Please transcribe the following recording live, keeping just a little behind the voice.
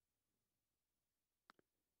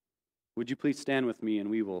Would you please stand with me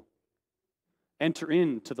and we will enter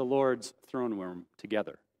into the Lord's throne room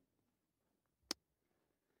together.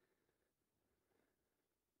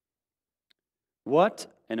 What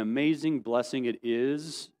an amazing blessing it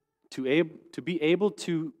is to be able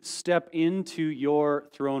to step into your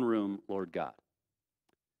throne room, Lord God.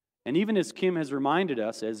 And even as Kim has reminded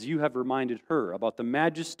us, as you have reminded her, about the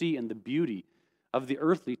majesty and the beauty of the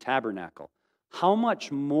earthly tabernacle, how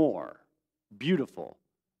much more beautiful,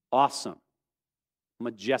 awesome,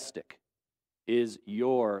 majestic is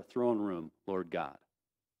your throne room, Lord God.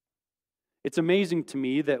 It's amazing to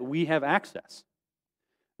me that we have access,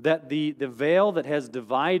 that the veil that has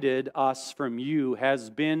divided us from you has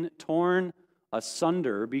been torn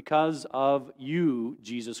asunder because of you,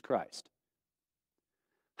 Jesus Christ.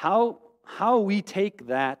 How we take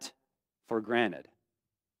that for granted.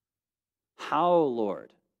 How,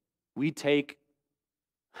 Lord, we take,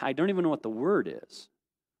 I don't even know what the word is,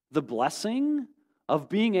 the blessing of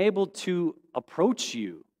being able to approach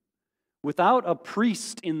you without a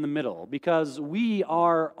priest in the middle, because we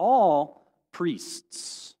are all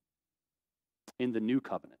priests in the new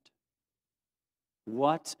covenant.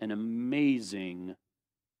 What an amazing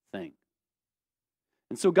thing.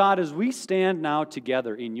 And so, God, as we stand now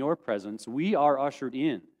together in your presence, we are ushered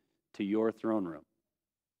in to your throne room.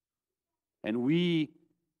 And we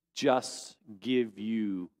just give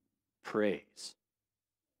you praise.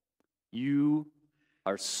 You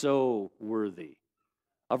are so worthy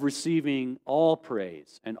of receiving all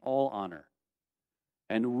praise and all honor.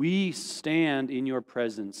 And we stand in your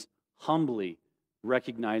presence humbly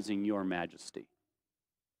recognizing your majesty.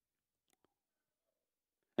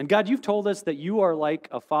 And God, you've told us that you are like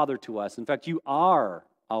a father to us. In fact, you are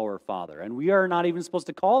our Father. And we are not even supposed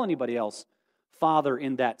to call anybody else Father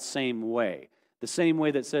in that same way. The same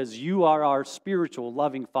way that says you are our spiritual,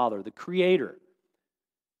 loving Father, the Creator.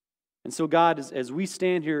 And so, God, as we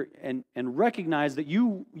stand here and recognize that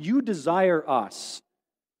you desire us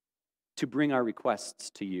to bring our requests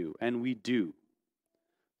to you, and we do.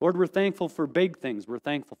 Lord, we're thankful for big things. We're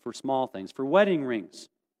thankful for small things, for wedding rings.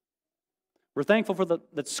 We're thankful for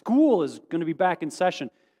that school is going to be back in session.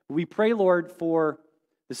 We pray, Lord, for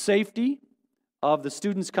the safety of the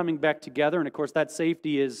students coming back together. And of course, that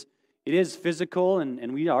safety is physical,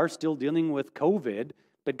 and we are still dealing with COVID.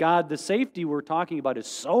 But God, the safety we're talking about is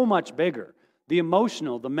so much bigger. The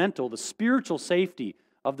emotional, the mental, the spiritual safety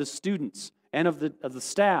of the students and of the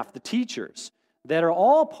staff, the teachers, that are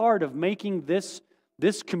all part of making this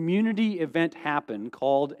community event happen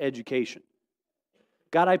called education.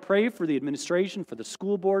 God, I pray for the administration, for the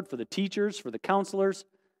school board, for the teachers, for the counselors.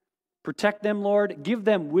 Protect them, Lord. Give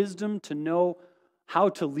them wisdom to know how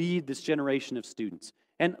to lead this generation of students.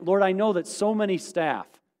 And Lord, I know that so many staff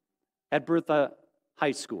at Bertha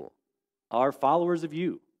High School are followers of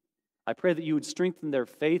you. I pray that you would strengthen their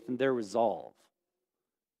faith and their resolve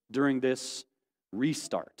during this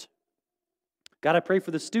restart. God, I pray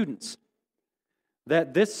for the students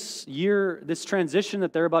that this year, this transition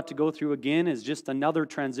that they're about to go through again is just another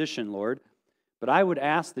transition, Lord. But I would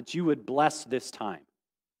ask that you would bless this time,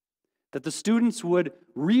 that the students would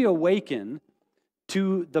reawaken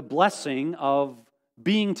to the blessing of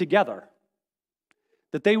being together,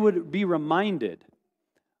 that they would be reminded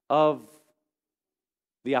of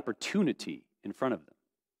the opportunity in front of them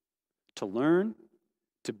to learn,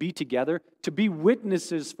 to be together, to be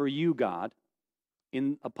witnesses for you, God,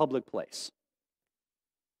 in a public place.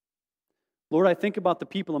 Lord, I think about the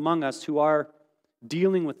people among us who are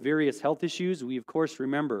dealing with various health issues. We, of course,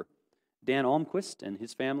 remember Dan Almquist and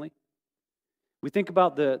his family. We think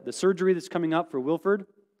about the surgery that's coming up for Wilford.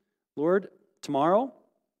 Lord, tomorrow,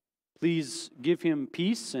 please give him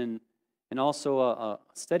peace and also a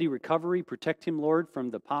steady recovery. Protect him, Lord,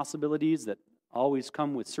 from the possibilities that always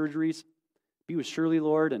come with surgeries. Be with Shirley,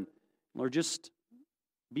 Lord, and Lord, just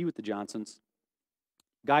be with the Johnsons.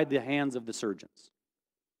 Guide the hands of the surgeons.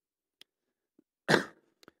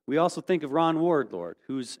 We also think of Ron Ward, Lord,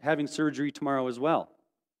 who's having surgery tomorrow as well.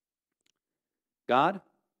 God,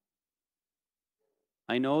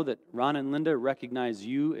 I know that Ron and Linda recognize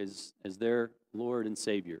you as their Lord and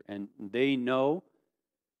Savior, and they know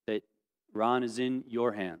that Ron is in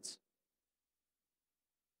your hands.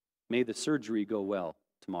 May the surgery go well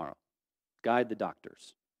tomorrow. Guide the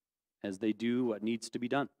doctors as they do what needs to be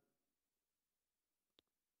done.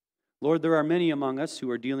 Lord, there are many among us who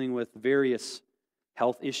are dealing with various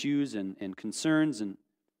health issues and concerns, and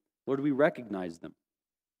Lord, we recognize them.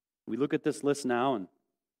 We look at this list now, and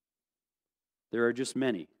there are just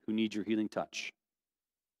many who need your healing touch.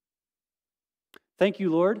 Thank you,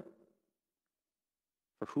 Lord,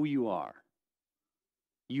 for who you are.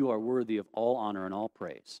 You are worthy of all honor and all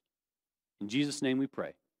praise. In Jesus' name we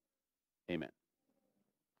pray. Amen.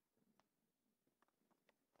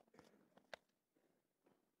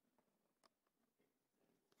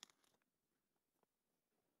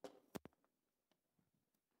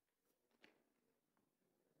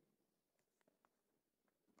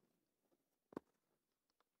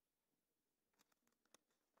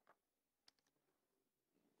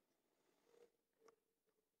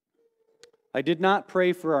 I did not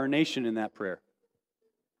pray for our nation in that prayer.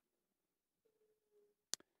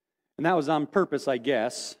 And that was on purpose, I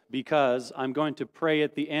guess, because I'm going to pray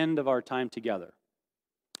at the end of our time together.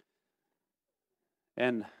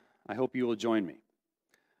 And I hope you will join me.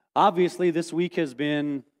 Obviously, this week has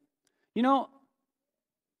been, isn't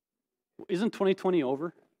 2020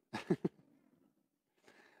 over?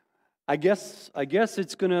 I guess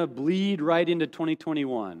it's going to bleed right into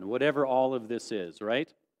 2021, whatever all of this is,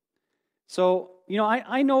 right? So,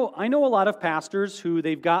 I know a lot of pastors who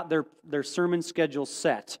they've got their sermon schedule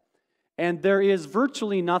set, and there is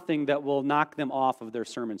virtually nothing that will knock them off of their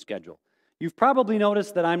sermon schedule. You've probably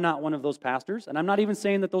noticed that I'm not one of those pastors, and I'm not even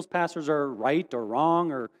saying that those pastors are right or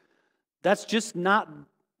wrong, or that's just not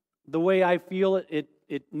the way I feel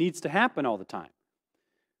it needs to happen all the time.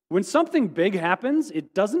 When something big happens,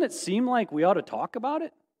 doesn't it seem like we ought to talk about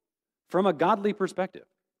it from a godly perspective?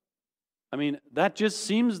 I mean, that just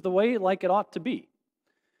seems the way like it ought to be.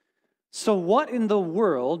 So what in the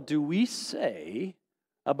world do we say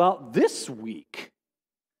about this week?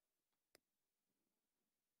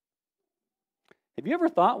 Have you ever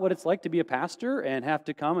thought what it's like to be a pastor and have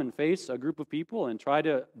to come and face a group of people and try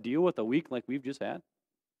to deal with a week like we've just had?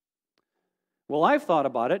 Well, I've thought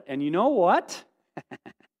about it, and you know what?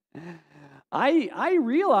 I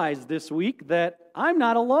realized this week that I'm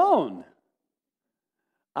not alone.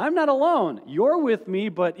 I'm not alone. You're with me,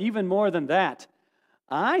 but even more than that,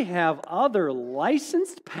 I have other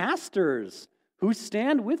licensed pastors who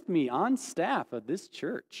stand with me on staff at this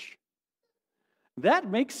church. That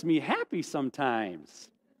makes me happy sometimes.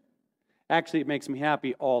 Actually, it makes me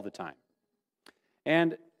happy all the time.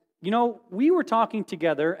 And, we were talking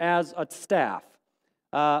together as a staff.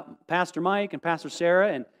 Pastor Mike and Pastor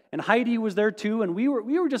Sarah and Heidi was there too, and we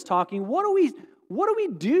were just talking, what do we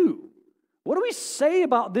do? What do we say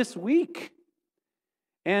about this week?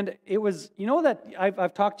 And it was, that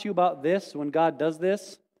I've talked to you about this when God does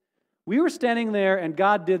this. We were standing there and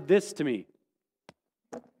God did this to me.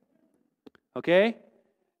 Okay?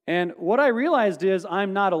 And what I realized is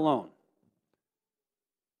I'm not alone.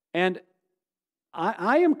 And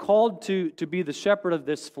I am called to be the shepherd of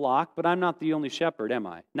this flock, but I'm not the only shepherd, am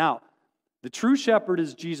I? Now, the true shepherd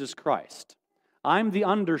is Jesus Christ. I'm the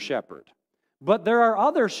under shepherd. But there are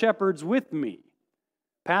other shepherds with me.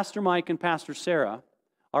 Pastor Mike and Pastor Sarah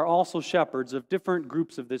are also shepherds of different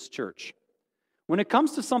groups of this church. When it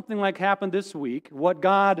comes to something like happened this week, what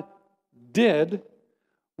God did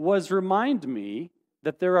was remind me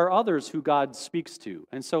that there are others who God speaks to.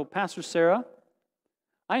 And so, Pastor Sarah,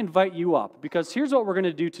 I invite you up, because here's what we're going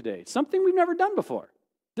to do today. Something we've never done before.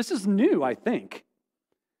 This is new, I think.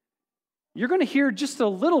 You're going to hear just a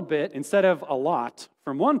little bit, instead of a lot,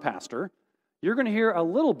 from one pastor. You're going to hear a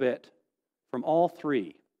little bit from all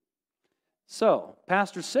three. So,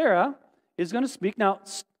 Pastor Sarah is going to speak. Now,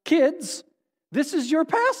 kids, this is your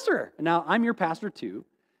pastor. Now, I'm your pastor too.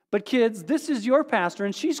 But kids, this is your pastor,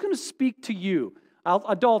 and she's going to speak to you.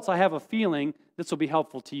 Adults, I have a feeling this will be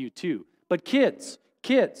helpful to you too. But kids,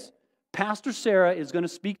 Pastor Sarah is going to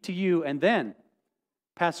speak to you, and then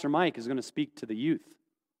Pastor Mike is going to speak to the youth.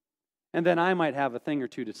 And then I might have a thing or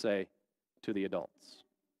two to say to the adults.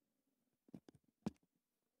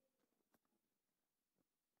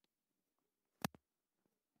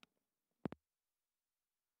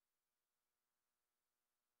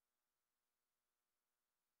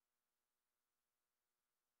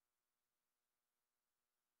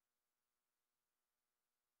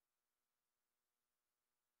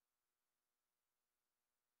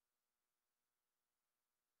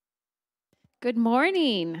 Good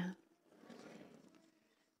morning.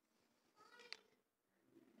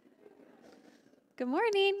 Good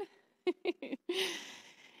morning.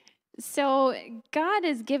 So God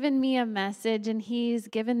has given me a message, and He's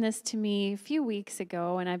given this to me a few weeks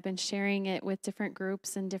ago, and I've been sharing it with different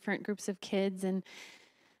groups and different groups of kids, and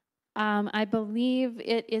I believe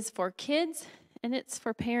it is for kids, and it's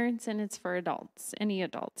for parents, and it's for adults, any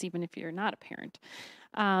adults, even if you're not a parent.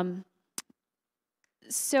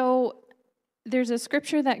 So there's a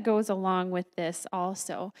scripture that goes along with this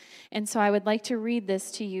also. And so I would like to read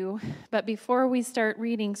this to you. But before we start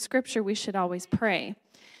reading scripture, we should always pray.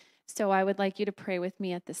 So I would like you to pray with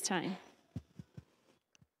me at this time.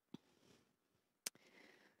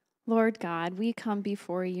 Lord God, we come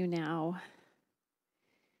before you now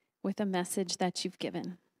with a message that you've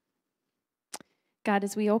given. God,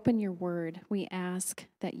 as we open your word, we ask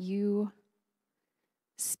that you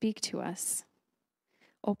speak to us.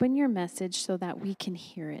 Open your message so that we can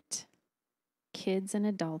hear it, kids and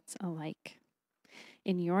adults alike.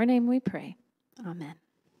 In your name we pray. Amen.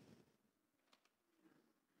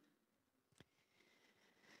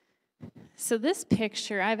 So this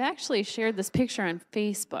picture, I've actually shared this picture on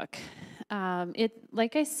Facebook.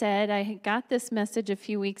 Like I said, I got this message a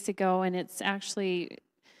few weeks ago, and it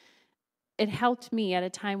helped me at a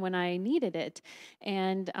time when I needed it.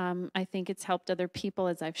 And I think it's helped other people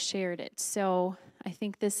as I've shared it. So I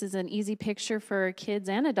think this is an easy picture for kids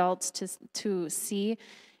and adults to see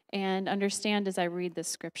and understand as I read the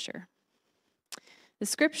scripture. The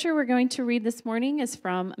scripture we're going to read this morning is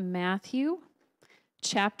from Matthew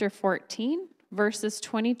chapter 14, verses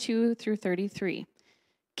 22 through 33.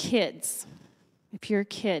 Kids, if you're a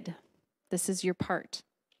kid, this is your part.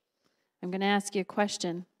 I'm going to ask you a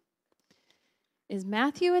question. Is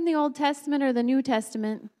Matthew in the Old Testament or the New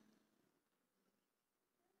Testament?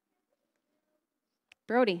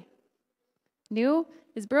 Brody. New?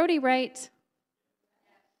 Is Brody right?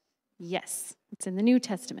 Yes, it's in the New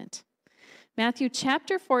Testament. Matthew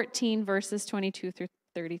chapter 14, verses 22 through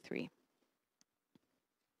 33.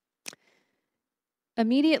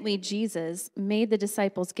 Immediately, Jesus made the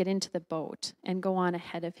disciples get into the boat and go on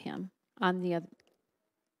ahead of him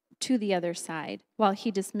to the other side, while he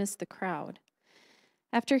dismissed the crowd.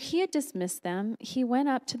 After he had dismissed them, he went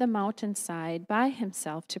up to the mountainside by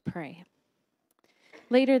himself to pray.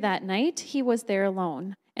 Later that night, he was there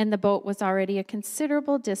alone, and the boat was already a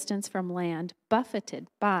considerable distance from land, buffeted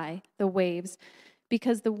by the waves,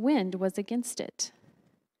 because the wind was against it.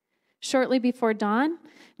 Shortly before dawn,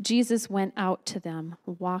 Jesus went out to them,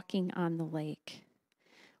 walking on the lake.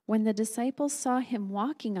 When the disciples saw him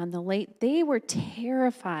walking on the lake, they were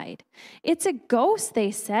terrified. "It's a ghost," they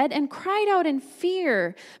said, and cried out in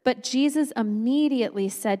fear. But Jesus immediately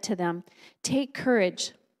said to them, "Take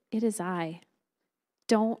courage, it is I.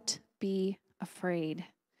 Don't be afraid."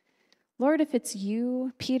 "Lord, if it's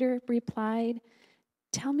you," Peter replied,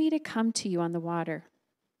 "tell me to come to you on the water."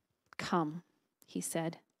 "Come," he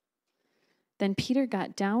said. Then Peter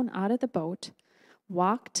got down out of the boat,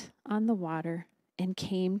 walked on the water, and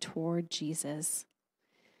came toward Jesus.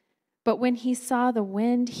 But when he saw the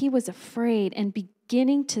wind, he was afraid, and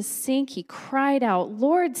beginning to sink, he cried out,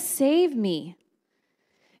 "Lord, save me."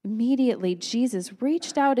 Immediately, Jesus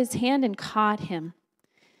reached out his hand and caught him.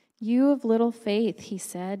 "You of little faith," he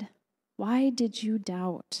said, "why did you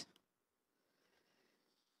doubt?"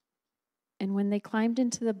 And when they climbed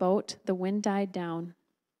into the boat, the wind died down.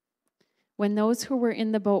 When those who were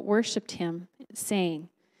in the boat worshiped him, saying,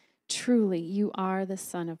 "Truly, you are the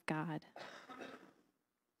Son of God."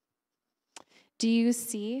 Do you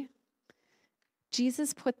see?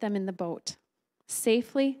 Jesus put them in the boat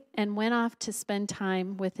safely and went off to spend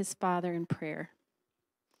time with his Father in prayer.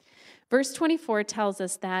 Verse 24 tells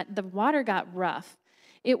us that the water got rough.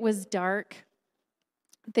 It was dark.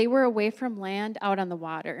 They were away from land out on the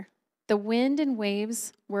water. The wind and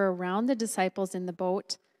waves were around the disciples in the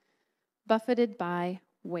boat, buffeted by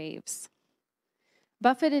waves.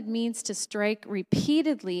 Buffeted means to strike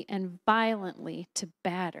repeatedly and violently, to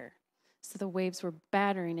batter. So the waves were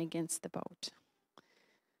battering against the boat.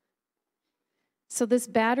 So this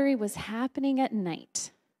battery was happening at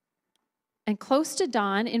night. And close to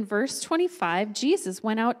dawn, in verse 25, Jesus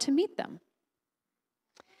went out to meet them.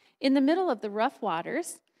 In the middle of the rough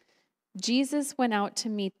waters, Jesus went out to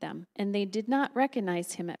meet them, and they did not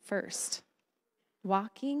recognize him at first.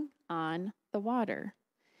 Walking on the water,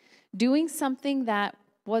 doing something that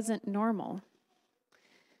wasn't normal.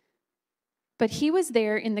 But he was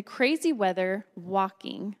there in the crazy weather,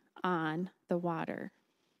 walking on the water.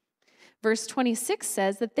 Verse 26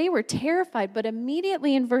 says that they were terrified, but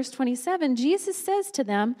immediately in verse 27, Jesus says to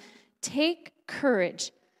them, "Take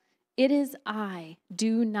courage. It is I.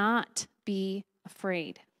 Do not be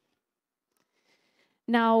afraid."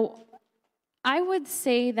 Now, I would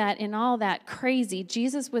say that in all that crazy,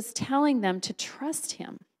 Jesus was telling them to trust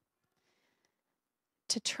him.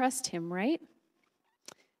 To trust him, right?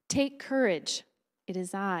 Take courage. It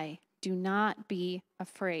is I. Do not be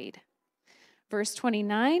afraid. Verse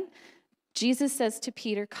 29, Jesus says to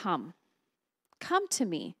Peter, "Come. Come to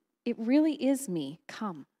me. It really is me.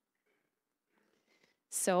 Come."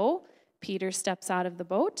 So Peter steps out of the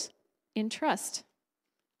boat in trust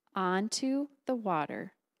onto the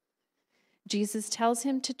water. Jesus tells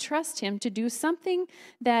him to trust him to do something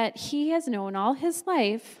that he has known all his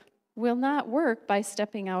life will not work by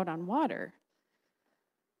stepping out on water.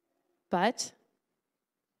 But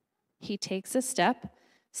he takes a step,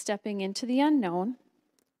 stepping into the unknown,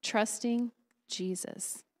 trusting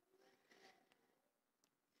Jesus.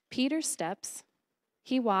 Peter steps,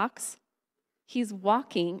 he walks, he's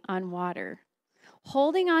walking on water,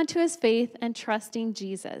 holding on to his faith and trusting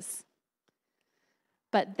Jesus.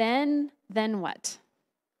 But then what?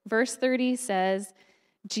 Verse 30 says,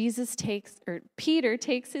 Peter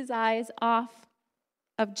takes his eyes off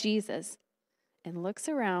of Jesus and looks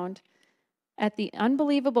around at the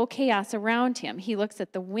unbelievable chaos around him. He looks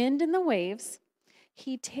at the wind and the waves.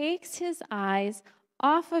 He takes his eyes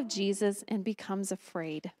off of Jesus and becomes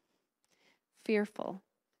afraid, fearful.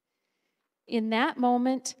 In that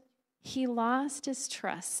moment, he lost his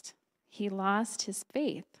trust. He lost his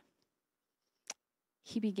faith.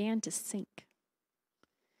 He began to sink.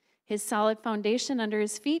 His solid foundation under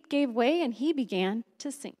his feet gave way, and he began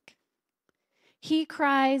to sink. He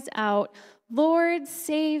cries out, "Lord,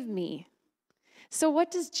 save me." So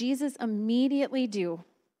what does Jesus immediately do?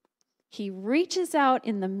 He reaches out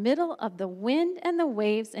in the middle of the wind and the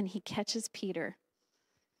waves, and he catches Peter.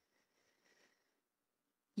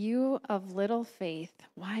 "You of little faith,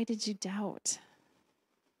 why did you doubt?"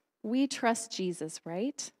 We trust Jesus,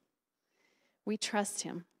 right? We trust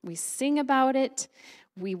him. We sing about it.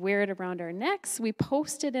 We wear it around our necks. We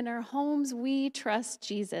post it in our homes. We trust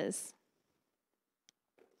Jesus.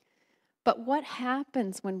 But what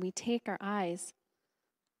happens when we take our eyes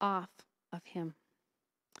off of him?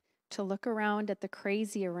 To look around at the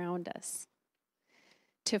crazy around us.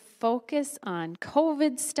 To focus on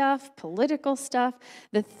COVID stuff, political stuff,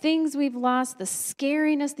 the things we've lost, the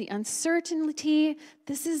scariness, the uncertainty.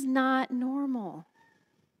 This is not normal.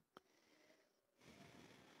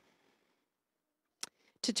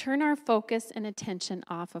 To turn our focus and attention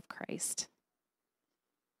off of Christ.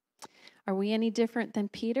 Are we any different than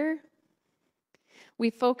Peter?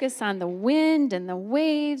 We focus on the wind and the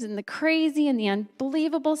waves and the crazy and the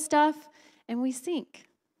unbelievable stuff, and we sink.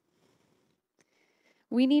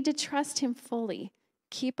 We need to trust him fully.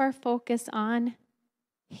 Keep our focus on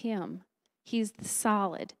him. He's the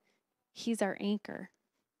solid. He's our anchor.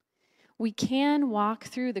 We can walk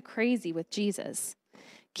through the crazy with Jesus.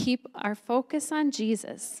 Keep our focus on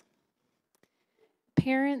Jesus.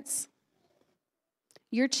 Parents,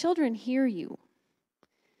 your children hear you.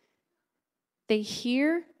 They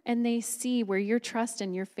hear and they see where your trust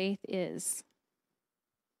and your faith is.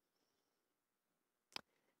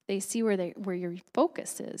 They see where your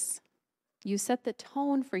focus is. You set the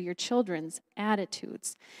tone for your children's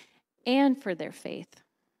attitudes and for their faith.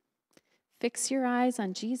 Fix your eyes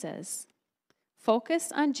on Jesus.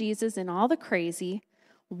 Focus on Jesus in all the crazy.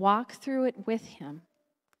 Walk through it with him.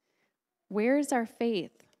 Where is our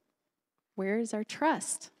faith? Where is our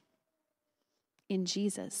trust? In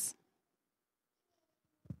Jesus.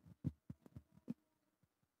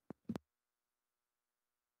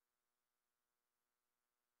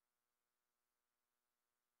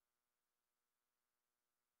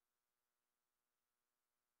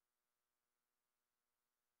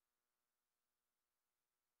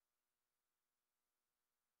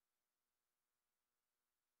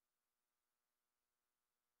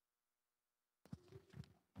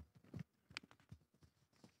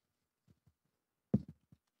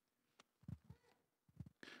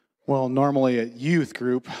 Well, normally at youth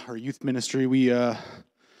group or youth ministry, we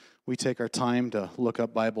take our time to look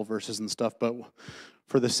up Bible verses and stuff. But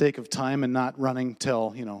for the sake of time and not running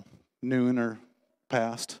till noon or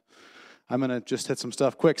past, I'm gonna just hit some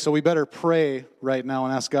stuff quick. So we better pray right now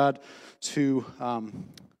and ask God to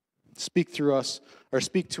speak to us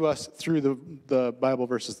through the Bible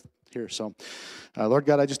verses here. So, Lord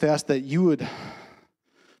God, I just ask that you would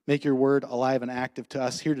make your word alive and active to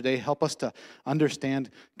us here today. Help us to understand.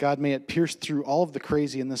 God, may it pierce through all of the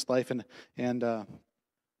crazy in this life and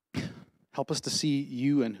help us to see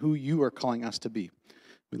you and who you are calling us to be.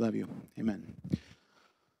 We love you. Amen.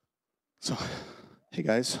 So, hey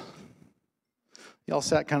guys. Y'all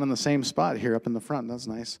sat kind of in the same spot here up in the front. That's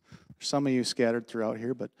nice. There's some of you scattered throughout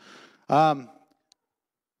here, but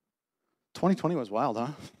 2020 was wild,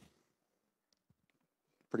 huh?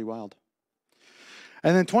 Pretty wild.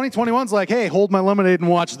 And then 2021's like, hey, hold my lemonade and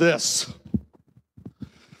watch this.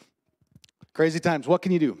 Crazy times. What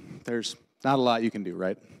can you do? There's not a lot you can do,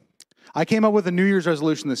 right? I came up with a New Year's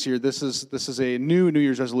resolution this year. This is a new New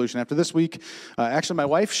Year's resolution. After this week, actually my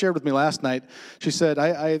wife shared with me last night. She said,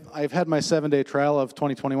 I've had my 7-day trial of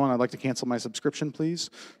 2021. I'd like to cancel my subscription, please.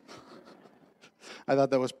 I thought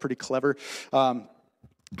that was pretty clever. So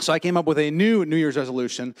I came up with a new New Year's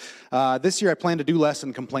resolution. This year I plan to do less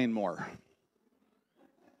and complain more.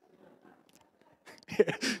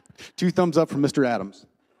 2 thumbs up from Mr. Adams.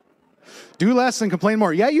 Do less and complain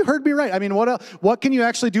more. Yeah, you heard me right. I mean, what can you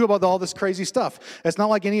actually do about all this crazy stuff? It's not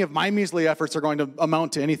like any of my measly efforts are going to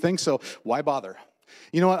amount to anything, so why bother?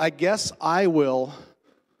 You know what? I guess I will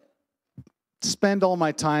spend all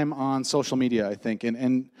my time on social media, I think.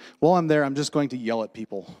 And while I'm there, I'm just going to yell at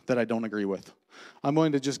people that I don't agree with. I'm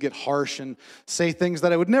going to just get harsh and say things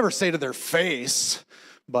that I would never say to their face.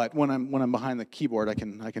 But when I'm behind the keyboard, I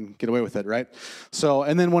can get away with it, right? So,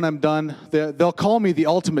 and then when I'm done, they'll call me the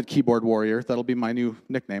ultimate keyboard warrior. That'll be my new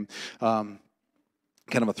nickname. Kind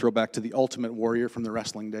of a throwback to the Ultimate Warrior from the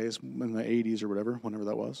wrestling days in the 80s or whatever, whenever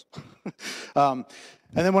that was. And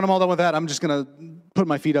then when I'm all done with that, I'm just going to put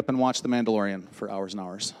my feet up and watch The Mandalorian for hours and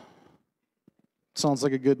hours. Sounds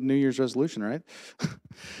like a good New Year's resolution, right?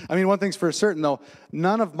 I mean, one thing's for certain, though.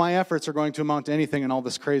 None of my efforts are going to amount to anything in all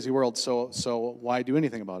this crazy world, so why do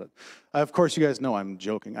anything about it? Of course, you guys know I'm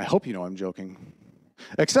joking. I hope you know I'm joking.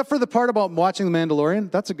 Except for the part about watching The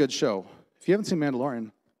Mandalorian. That's a good show. If you haven't seen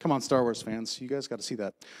Mandalorian, come on, Star Wars fans. You guys got to see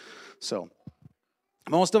that. So,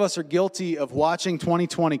 most of us are guilty of watching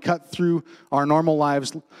 2020 cut through our normal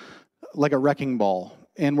lives like a wrecking ball.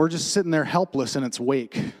 And we're just sitting there helpless in its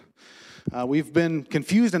wake. We've been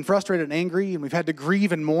confused and frustrated and angry, and we've had to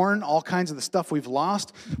grieve and mourn all kinds of the stuff we've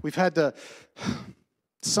lost. We've had to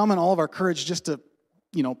summon all of our courage just to,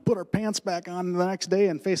 put our pants back on the next day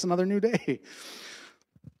and face another new day.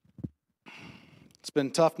 It's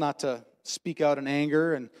been tough not to speak out in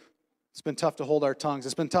anger, and it's been tough to hold our tongues.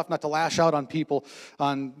 It's been tough not to lash out on people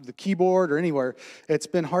on the keyboard or anywhere. It's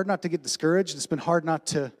been hard not to get discouraged. It's been hard not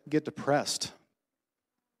to get depressed.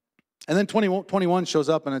 And then 2021 shows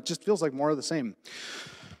up, and it just feels like more of the same.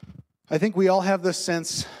 I think we all have this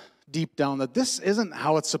sense deep down that this isn't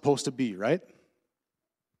how it's supposed to be, right?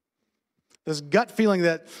 This gut feeling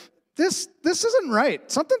that this isn't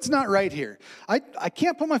right. Something's not right here. I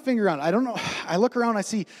can't put my finger on it. I don't know. I look around, I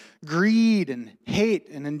see greed and hate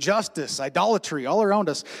and injustice, idolatry all around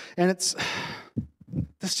us. And this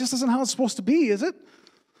just isn't how it's supposed to be, is it?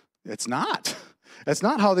 It's not. That's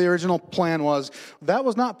not how the original plan was. That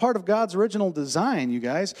was not part of God's original design, you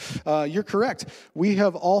guys. You're correct. We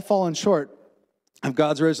have all fallen short of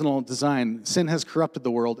God's original design. Sin has corrupted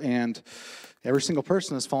the world, and every single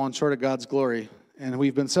person has fallen short of God's glory. And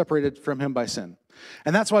we've been separated from him by sin.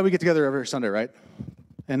 And that's why we get together every Sunday, right?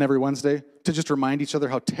 And every Wednesday, to just remind each other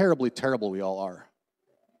how terribly terrible we all are.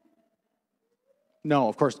 No,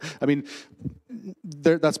 of course. I mean,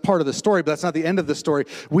 that's part of the story, but that's not the end of the story.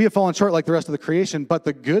 We have fallen short like the rest of the creation, but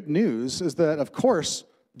the good news is that, of course,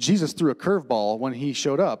 Jesus threw a curveball when he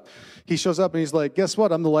showed up. He shows up and he's like, guess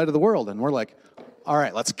what? I'm the light of the world. And we're like, all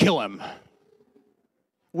right, let's kill him.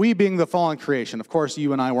 We being the fallen creation. Of course,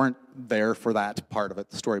 you and I weren't there for that part of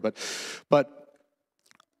it, the story, but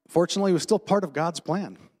fortunately, it was still part of God's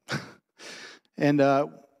plan. And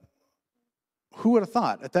who would have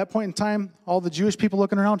thought? At that point in time, all the Jewish people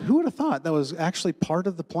looking around, who would have thought that was actually part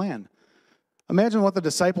of the plan? Imagine what the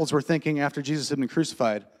disciples were thinking after Jesus had been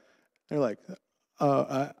crucified. They're like,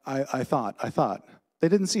 I thought. They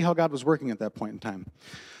didn't see how God was working at that point in time.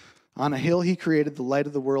 On a hill he created, the light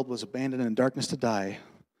of the world was abandoned in darkness to die.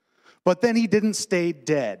 But then he didn't stay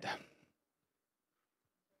dead.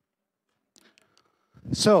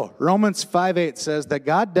 So, Romans 5:8 says that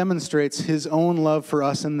God demonstrates his own love for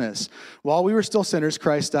us in this. While we were still sinners,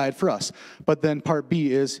 Christ died for us. But then part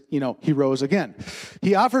B is, he rose again.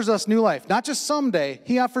 He offers us new life. Not just someday,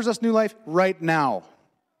 he offers us new life right now.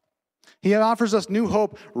 He offers us new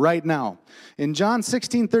hope right now. In John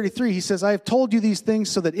 16:33, he says, I have told you these things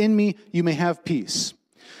so that in me you may have peace.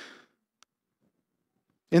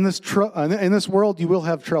 In this world you will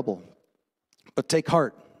have trouble, but take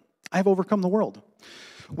heart. I have overcome the world.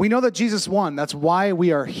 We know that Jesus won. That's why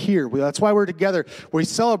we are here. That's why we're together. We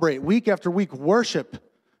celebrate week after week, worship,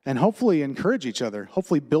 and hopefully encourage each other,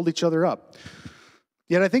 hopefully build each other up.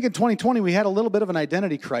 Yet I think in 2020 we had a little bit of an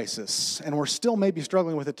identity crisis, and we're still maybe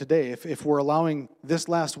struggling with it today if we're allowing this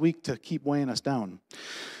last week to keep weighing us down.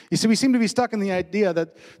 You see, we seem to be stuck in the idea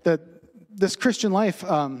that this Christian life,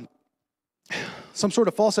 some sort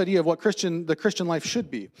of false idea of what the Christian life should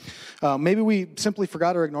be. Maybe we simply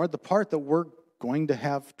forgot or ignored the part that we're going to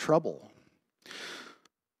have trouble.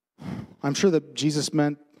 I'm sure that Jesus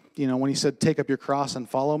meant, when he said, take up your cross and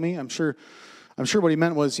follow me, I'm sure what he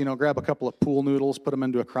meant was, grab a couple of pool noodles, put them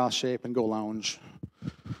into a cross shape, and go lounge.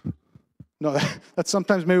 No, that's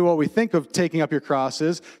sometimes maybe what we think of taking up your cross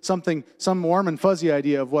is, some warm and fuzzy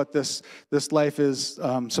idea of what this life is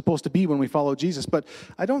supposed to be when we follow Jesus. But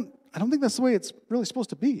I don't think that's the way it's really supposed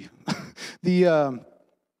to be.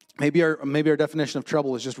 Maybe our definition of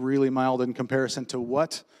trouble is just really mild in comparison to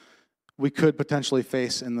what we could potentially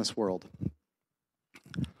face in this world.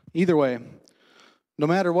 Either way, no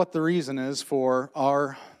matter what the reason is for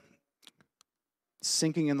our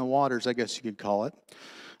sinking in the waters, I guess you could call it,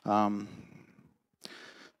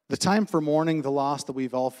 the time for mourning the loss that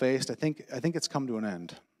we've all faced, I think it's come to an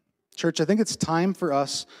end. Church, I think it's time for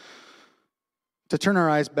us to turn our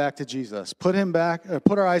eyes back to Jesus. Put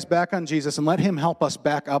our eyes back on Jesus and let him help us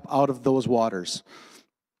back up out of those waters.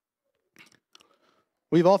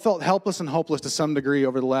 We've all felt helpless and hopeless to some degree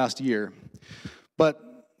over the last year.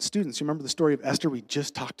 But students, you remember the story of Esther we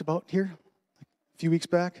just talked about here a few weeks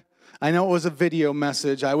back? I know it was a video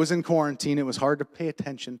message. I was in quarantine. It was hard to pay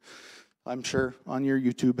attention, I'm sure, on your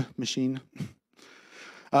YouTube machine.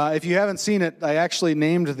 If you haven't seen it, I actually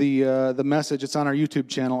named the message. It's on our YouTube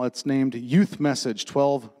channel. It's named Youth Message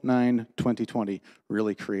 12/9/2020.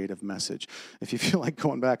 Really creative message. If you feel like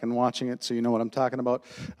going back and watching it so you know what I'm talking about,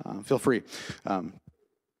 feel free.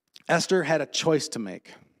 Esther had a choice to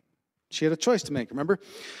make. She had a choice to make, remember?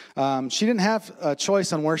 She didn't have a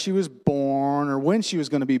choice on where she was born or when she was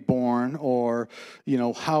going to be born or,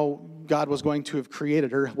 how God was going to have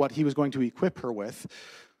created her, what he was going to equip her with.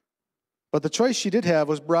 But the choice she did have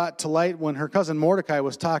was brought to light when her cousin Mordecai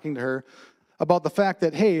was talking to her about the fact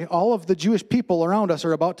that, hey, all of the Jewish people around us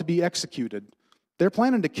are about to be executed. They're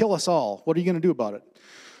planning to kill us all. What are you going to do about it?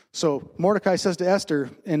 So Mordecai says to Esther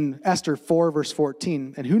in Esther 4, verse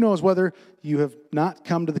 14, and who knows whether you have not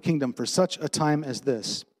come to the kingdom for such a time as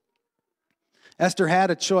this. Esther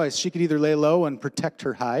had a choice. She could either lay low and protect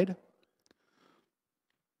her hide,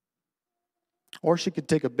 or she could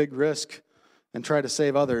take a big risk and try to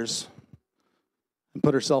save others and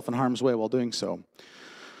put herself in harm's way while doing so.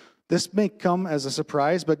 This may come as a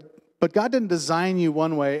surprise, but God didn't design you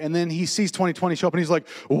one way, and then he sees 2020 show up, and he's like,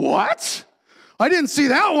 what? I didn't see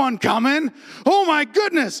that one coming. Oh my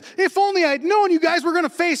goodness. If only I'd known you guys were going to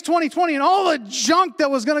face 2020 and all the junk that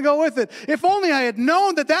was going to go with it. If only I had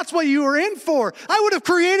known that that's what you were in for. I would have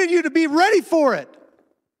created you to be ready for it.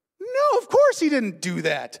 No, of course he didn't do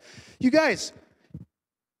that. You guys,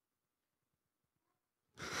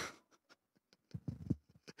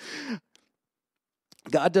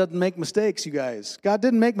 God doesn't make mistakes, you guys. God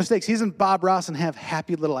didn't make mistakes. He doesn't Bob Ross and have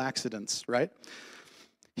happy little accidents, right?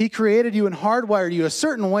 He created you and hardwired you a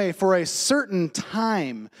certain way for a certain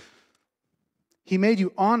time. He made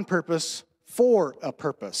you on purpose for a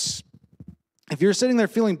purpose. If you're sitting there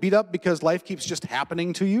feeling beat up because life keeps just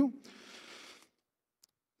happening to you,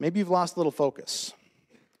 maybe you've lost a little focus.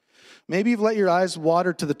 Maybe you've let your eyes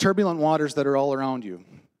wander to the turbulent waters that are all around you.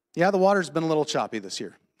 Yeah, the water's been a little choppy this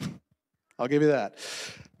year. I'll give you that.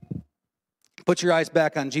 Put your eyes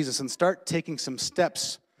back on Jesus and start taking some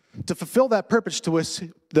steps to fulfill that purpose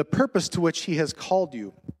to which he has called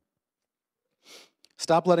you.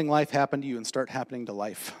 Stop letting life happen to you and start happening to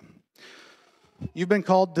life. You've been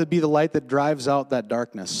called to be the light that drives out that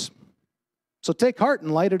darkness. So take heart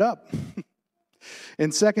and light it up.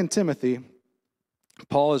 In 2 Timothy,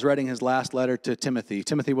 Paul is writing his last letter to Timothy.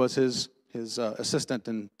 Timothy was his assistant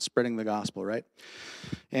in spreading the gospel, right?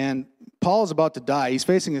 And Paul is about to die. He's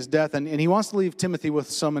facing his death, and he wants to leave Timothy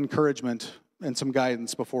with some encouragement and some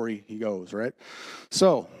guidance before he goes, right?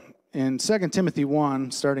 So, in 2 Timothy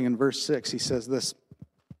 1, starting in verse 6, he says this,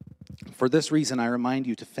 for this reason I remind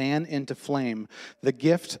you to fan into flame the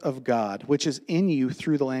gift of God, which is in you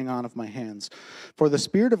through the laying on of my hands. For the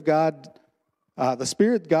Spirit God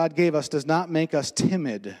gave us does not make us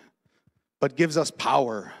timid, but gives us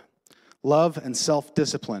power, love, and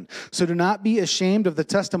self-discipline. So do not be ashamed of the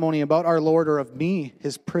testimony about our Lord or of me,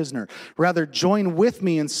 his prisoner. Rather, join with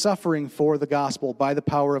me in suffering for the gospel by the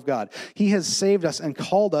power of God. He has saved us and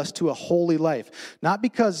called us to a holy life, not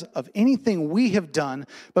because of anything we have done,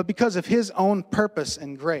 but because of his own purpose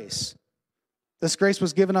and grace. This grace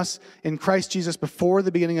was given us in Christ Jesus before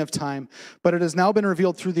the beginning of time, but it has now been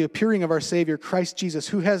revealed through the appearing of our Savior, Christ Jesus,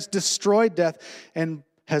 who has destroyed death and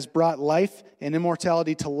has brought life and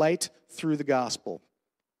immortality to light through the gospel.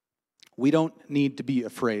 We don't need to be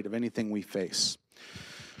afraid of anything we face.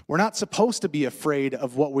 We're not supposed to be afraid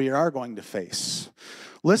of what we are going to face.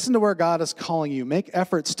 Listen to where God is calling you. Make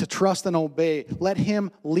efforts to trust and obey. Let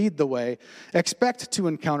him lead the way. Expect to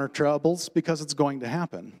encounter troubles because it's going to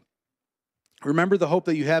happen. Remember the hope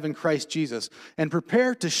that you have in Christ Jesus and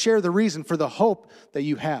prepare to share the reason for the hope that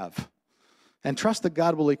you have. And trust that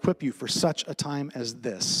God will equip you for such a time as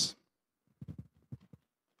this.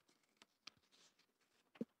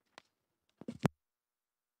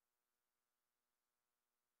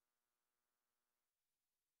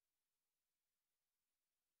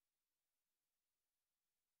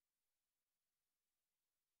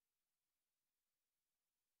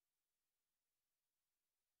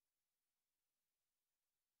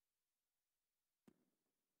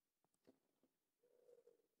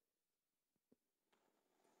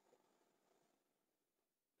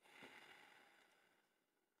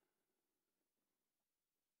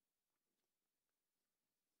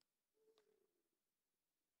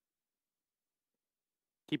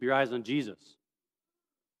 Keep your eyes on Jesus.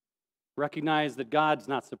 Recognize that God's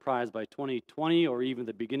not surprised by 2020 or even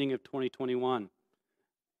the beginning of 2021.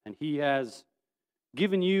 And He has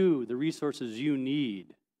given you the resources you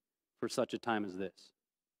need for such a time as this.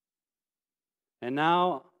 And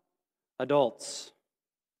now, adults.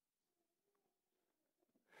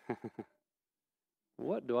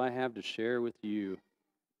 What do I have to share with you?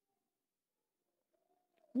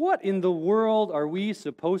 What in the world are we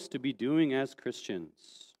supposed to be doing as Christians?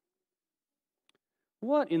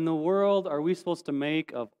 What in the world are we supposed to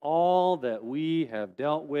make of all that we have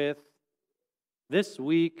dealt with this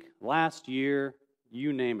week, last year,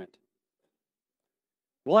 you name it?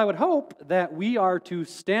 Well, I would hope that we are to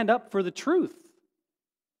stand up for the truth.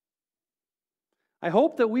 I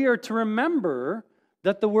hope that we are to remember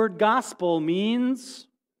that the word gospel means...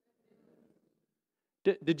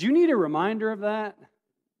 Did you need a reminder of that?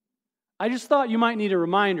 I just thought you might need a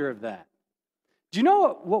reminder of that. Do you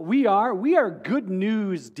know what we are? We are good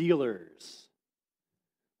news dealers.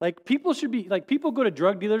 Like people go to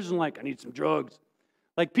drug dealers and like, I need some drugs.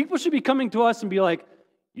 Like people should be coming to us and be like,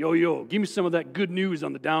 yo, give me some of that good news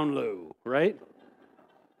on the down low, right?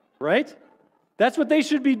 Right? That's what they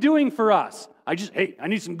should be doing for us. I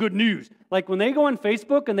need some good news. Like when they go on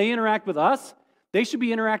Facebook and they interact with us, they should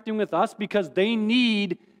be interacting with us because they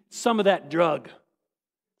need some of that drug,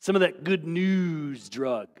 some of that good news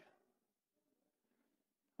drug.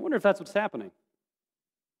 I wonder if that's what's happening.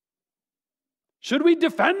 Should we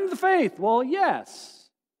defend the faith? Well, yes.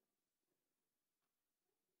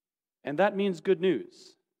 And that means good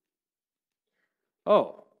news.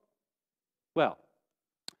 Oh, well,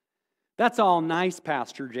 that's all nice,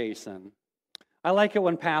 Pastor Jason. I like it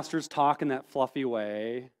when pastors talk in that fluffy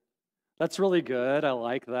way. That's really good. I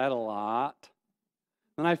like that a lot.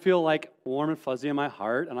 Then I feel like warm and fuzzy in my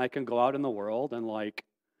heart, and I can go out in the world and like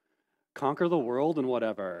conquer the world and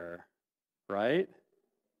whatever, right?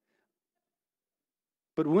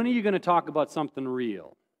 But when are you going to talk about something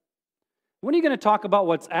real? When are you going to talk about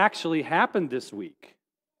what's actually happened this week?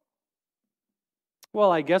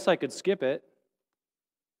 Well, I guess I could skip it.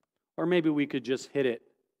 Or maybe we could just hit it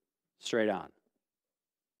straight on.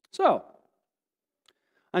 So,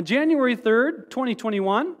 on January 3rd,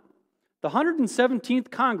 2021, the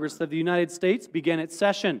 117th Congress of the United States began its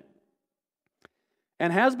session.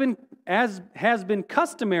 And has been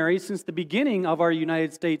customary since the beginning of our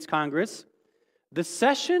United States Congress, the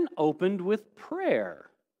session opened with prayer.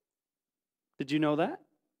 Did you know that?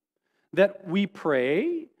 That we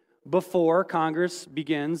pray before Congress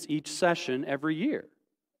begins each session every year.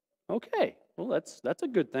 Okay, well that's a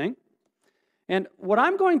good thing. And what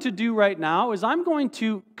I'm going to do right now is I'm going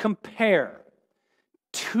to compare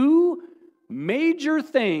two major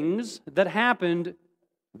things that happened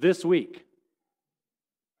this week.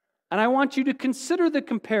 And I want you to consider the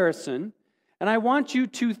comparison, and I want you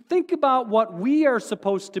to think about what we are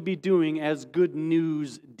supposed to be doing as good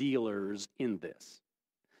news dealers in this.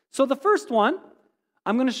 So the first one,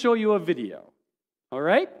 I'm going to show you a video, all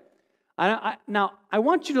right? Now, I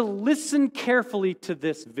want you to listen carefully to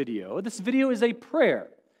this video. This video is a prayer.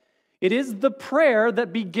 It is the prayer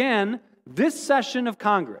that began this session of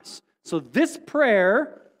Congress. So this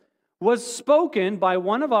prayer was spoken by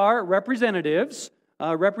one of our representatives,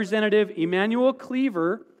 Representative Emanuel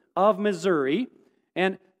Cleaver of Missouri,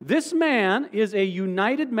 and this man is a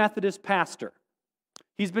United Methodist pastor.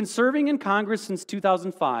 He's been serving in Congress since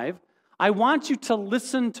 2005. I want you to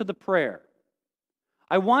listen to the prayer.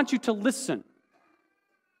 I want you to listen.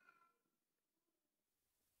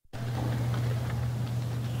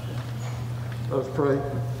 Let's pray.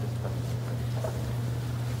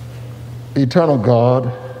 Eternal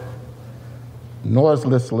God,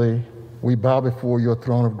 noiselessly, we bow before your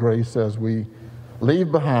throne of grace as we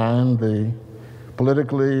leave behind the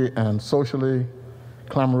politically and socially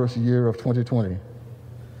clamorous year of 2020.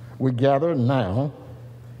 We gather now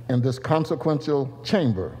in this consequential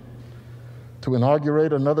chamber to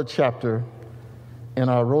inaugurate another chapter in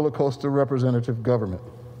our roller coaster representative government.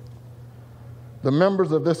 The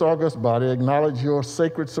members of this august body acknowledge your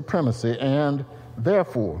sacred supremacy and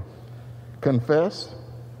therefore confess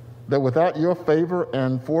that without your favor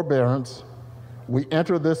and forbearance, we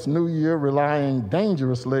enter this new year relying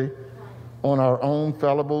dangerously on our own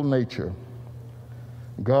fallible nature.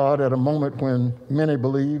 God, at a moment when many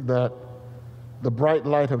believe that the bright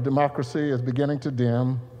light of democracy is beginning to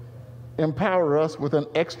dim, empower us with an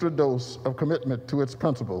extra dose of commitment to its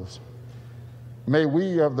principles. May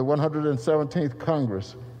we of the 117th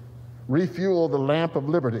Congress refuel the lamp of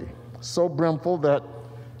liberty so brimful that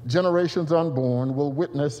generations unborn will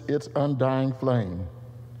witness its undying flame.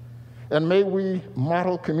 And may we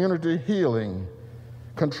model community healing,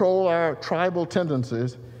 control our tribal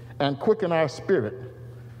tendencies, and quicken our spirit,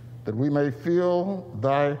 that we may feel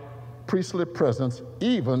thy priestly presence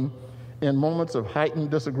even in moments of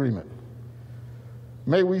heightened disagreement.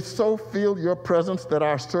 May we so feel your presence that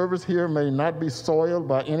our service here may not be soiled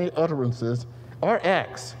by any utterances or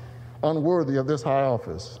acts unworthy of this high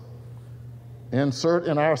office. Insert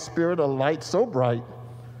in our spirit a light so bright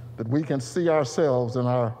that we can see ourselves and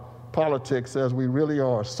our politics as we really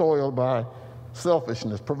are, soiled by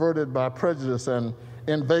selfishness, perverted by prejudice, and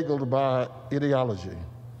inveigled by ideology.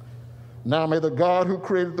 Now may the God who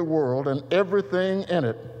created the world and everything in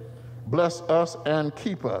it bless us and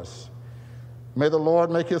keep us. May the Lord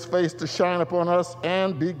make his face to shine upon us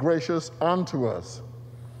and be gracious unto us.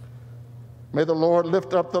 May the Lord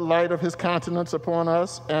lift up the light of his countenance upon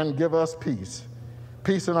us and give us peace.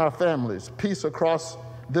 Peace in our families, peace across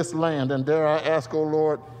this land, and dare I ask, O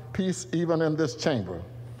Lord, peace even in this chamber,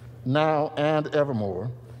 now and evermore.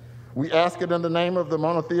 We ask it in the name of the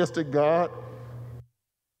monotheistic God,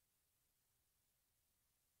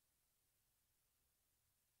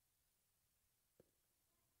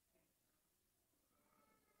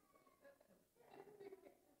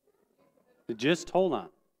 Just hold on.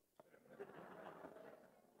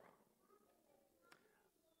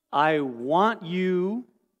 I want you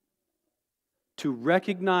to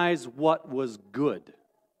recognize what was good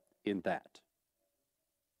in that,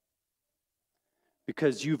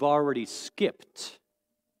 because you've already skipped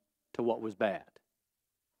to what was bad.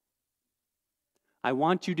 I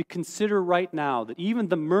want you to consider right now that even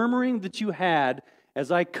the murmuring that you had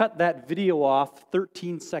as I cut that video off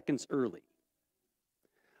 13 seconds early,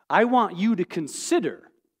 I want you to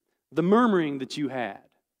consider the murmuring that you had,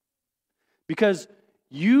 because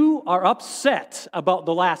you are upset about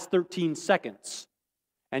the last 13 seconds,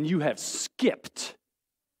 and you have skipped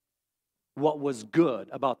what was good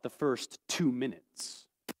about the first 2 minutes.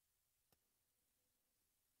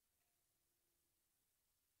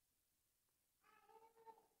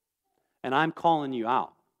 And I'm calling you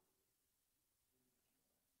out.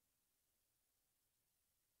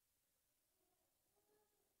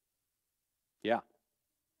 Yeah.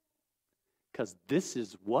 Because this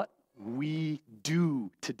is what we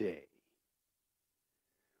do today.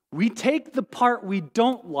 We take the part we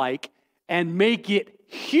don't like and make it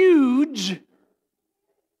huge,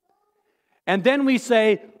 and then we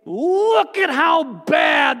say, look at how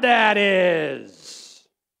bad that is.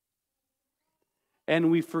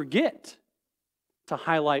 And we forget to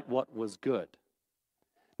highlight what was good.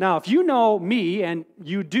 Now, if you know me, and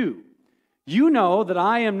you do, you know that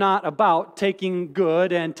I am not about taking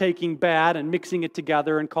good and taking bad and mixing it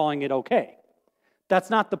together and calling it okay. That's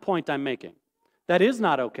not the point I'm making. That is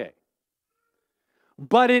not okay.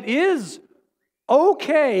 But it is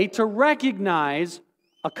okay to recognize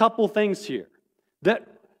a couple things here. That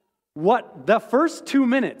what the first 2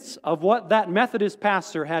 minutes of what that Methodist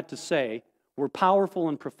pastor had to say were powerful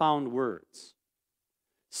and profound words.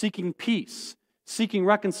 Seeking peace, seeking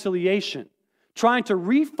reconciliation, trying to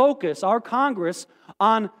refocus our Congress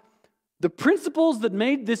on the principles that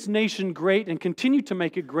made this nation great and continue to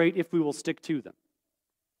make it great if we will stick to them.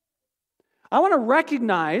 I want to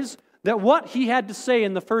recognize that what he had to say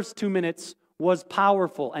in the first 2 minutes was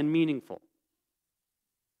powerful and meaningful.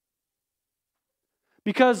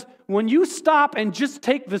 Because when you stop and just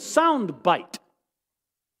take the sound bite,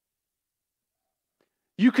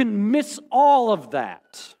 you can miss all of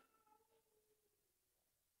that.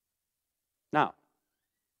 Now,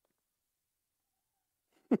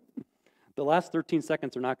 the last 13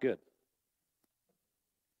 seconds are not good.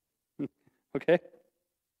 Okay?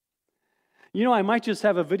 You know, I might just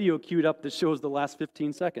have a video queued up that shows the last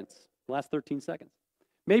 15 seconds, the last 13 seconds.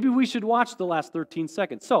 Maybe we should watch the last 13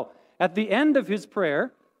 seconds. So, at the end of his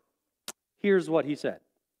prayer, here's what he said.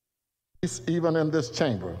 Even in this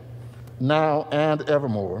chamber, now and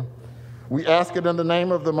evermore, we ask it in the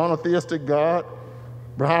name of the monotheistic God,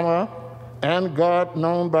 Brahma, and God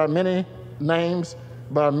known by many names,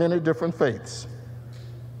 by many different faiths.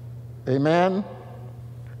 A man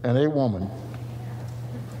and a woman.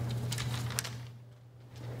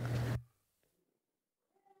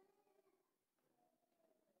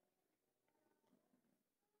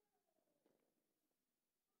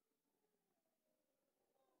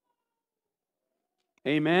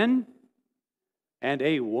 A man and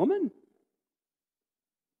a woman?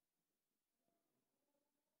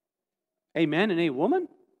 A man and a woman?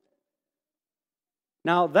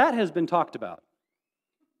 Now, that has been talked about.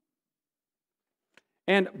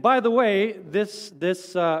 And by the way, this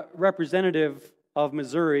representative of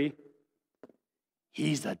Missouri,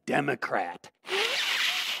 he's a Democrat.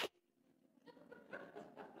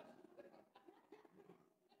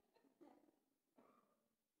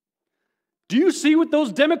 Do you see what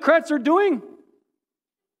those Democrats are doing?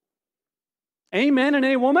 Amen and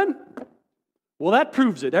a woman? Well, that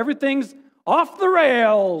proves it. Everything's off the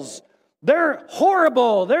rails. They're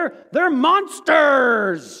horrible. They're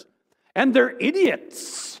monsters. And they're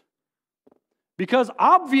idiots. Because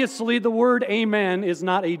obviously the word amen is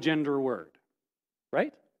not a gender word.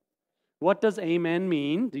 Right? What does amen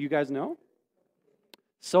mean? Do you guys know?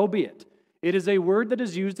 So be it. It is a word that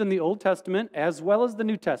is used in the Old Testament as well as the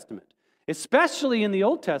New Testament. Especially in the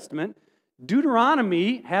Old Testament,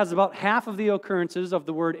 Deuteronomy has about half of the occurrences of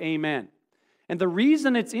the word amen. And the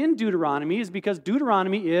reason it's in Deuteronomy is because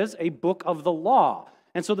Deuteronomy is a book of the law.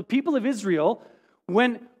 And so the people of Israel,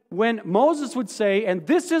 when Moses would say, and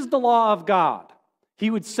this is the law of God,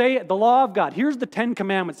 he would say the law of God. Here's the 10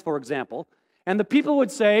 Commandments, for example. And the people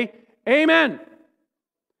would say, amen.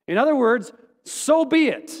 In other words, so be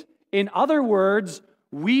it. In other words,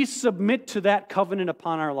 we submit to that covenant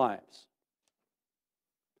upon our lives.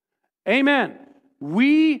 Amen.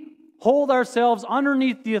 We hold ourselves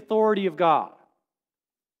underneath the authority of God.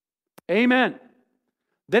 Amen.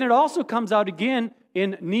 Then it also comes out again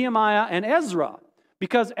in Nehemiah and Ezra.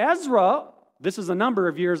 Because Ezra, this is a number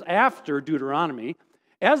of years after Deuteronomy,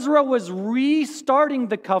 Ezra was restarting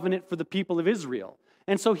the covenant for the people of Israel.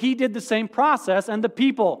 And so he did the same process, and the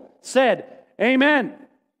people said, amen.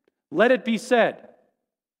 Let it be said.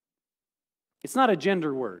 It's not a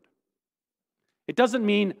gender word. It doesn't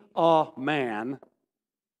mean, oh man,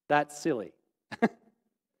 that's silly.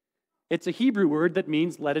 It's a Hebrew word that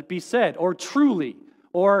means let it be said, or truly,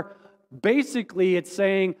 or basically it's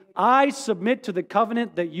saying, I submit to the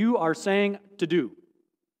covenant that you are saying to do.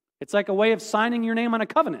 It's like a way of signing your name on a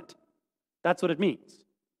covenant. That's what it means.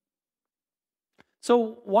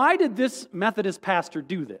 So why did this Methodist pastor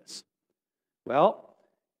do this? Well,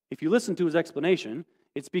 if you listen to his explanation,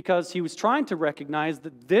 it's because he was trying to recognize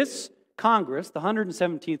that this Congress, the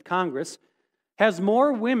 117th Congress, has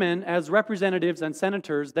more women as representatives and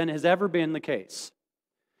senators than has ever been the case.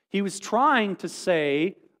 He was trying to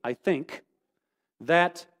say, I think,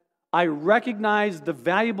 that I recognize the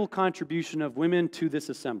valuable contribution of women to this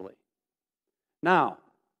assembly. Now,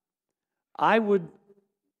 I would,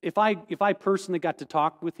 if I personally got to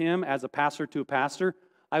talk with him as a pastor to a pastor,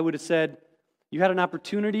 I would have said, you had an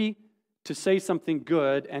opportunity to say something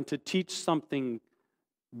good and to teach something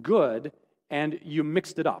good, and you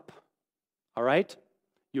mixed it up. All right?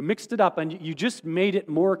 You mixed it up, and you just made it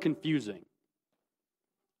more confusing.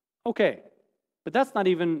 Okay, but that's not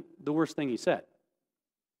even the worst thing he said.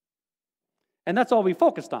 And that's all we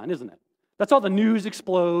focused on, isn't it? That's all the news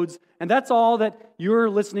explodes, and that's all that you're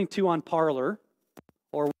listening to on Parler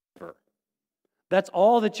or whatever. That's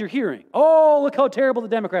all that you're hearing. Oh, look how terrible the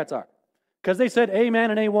Democrats are, because they said amen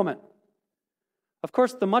and a woman. Of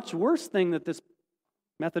course, the much worse thing that this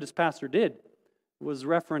Methodist pastor did was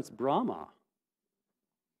reference Brahma.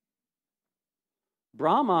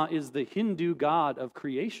 Brahma is the Hindu god of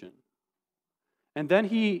creation. And then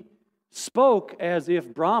he spoke as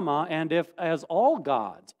if Brahma and as all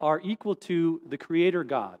gods are equal to the Creator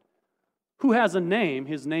God, who has a name.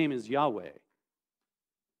 His name is Yahweh.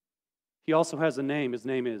 He also has a name. His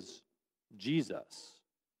name is Jesus.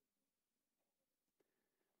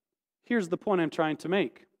 Here's the point I'm trying to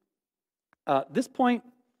make. This point,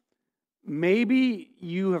 maybe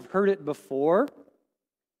you have heard it before,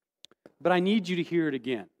 but I need you to hear it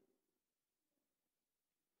again.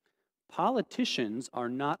 Politicians are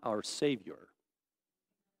not our Savior.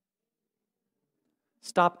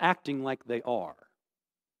 Stop acting like they are.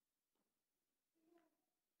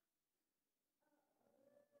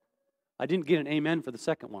 I didn't get an amen for the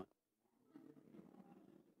second one.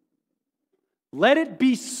 Let it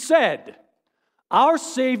be said, our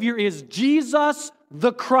Savior is Jesus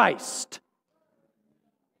the Christ,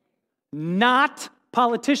 not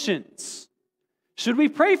politicians. Should we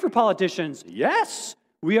pray for politicians? Yes,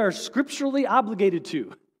 we are scripturally obligated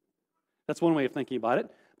to. That's one way of thinking about it.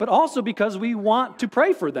 But also because we want to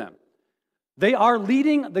pray for them. They are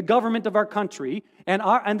leading the government of our country,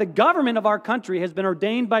 and the government of our country has been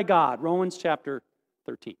ordained by God, Romans chapter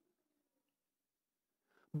 13.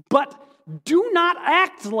 But do not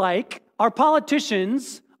act like our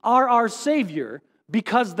politicians are our Savior,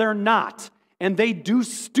 because they're not, and they do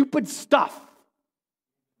stupid stuff.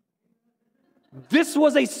 This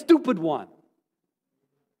was a stupid one.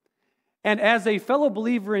 And as a fellow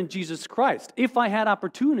believer in Jesus Christ, if I had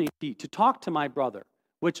opportunity to talk to my brother,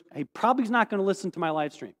 which he probably is not going to listen to my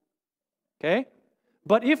live stream, okay?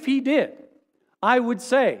 But if he did, I would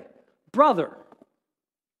say, brother,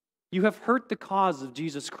 you have hurt the cause of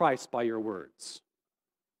Jesus Christ by your words.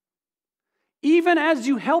 Even as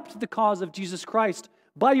you helped the cause of Jesus Christ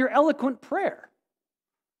by your eloquent prayer.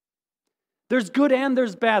 There's good and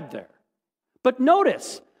there's bad there. But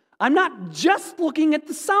notice, I'm not just looking at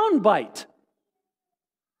the soundbite.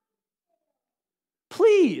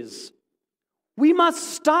 Please, we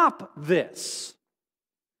must stop this.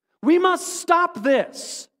 We must stop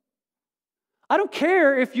this. I don't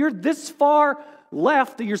care if you're this far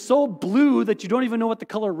left that you're so blue that you don't even know what the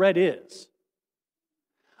color red is.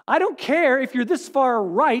 I don't care if you're this far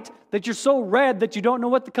right that you're so red that you don't know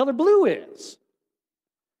what the color blue is.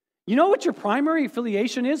 You know what your primary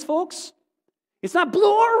affiliation is, folks? It's not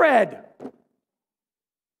blue or red.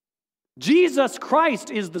 Jesus Christ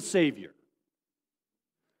is the Savior.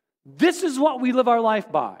 This is what we live our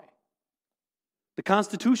life by. The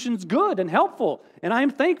Constitution's good and helpful, and I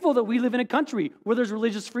am thankful that we live in a country where there's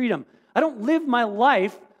religious freedom. I don't live my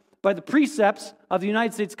life by the precepts of the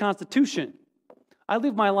United States Constitution. I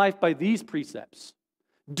live my life by these precepts.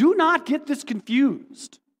 Do not get this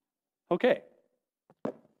confused. Okay.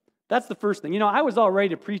 That's the first thing. You know, I was all ready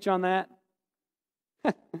to preach on that.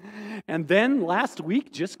 And then last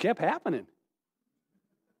week just kept happening.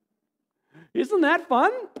 Isn't that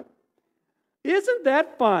fun? Isn't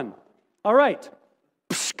that fun? All right.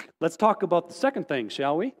 Let's talk about the second thing,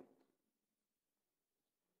 shall we?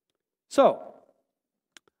 So,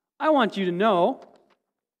 I want you to know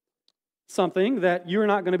something that you're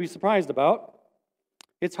not going to be surprised about.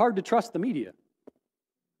 It's hard to trust the media.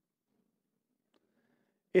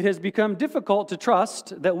 It has become difficult to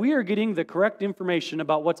trust that we are getting the correct information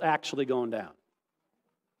about what's actually going down.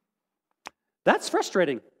 That's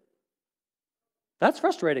frustrating. That's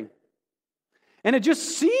frustrating. And it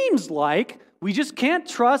just seems like we just can't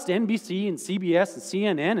trust NBC and CBS and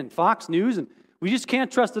CNN and Fox News, and we just can't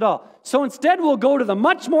trust it all. So instead, we'll go to the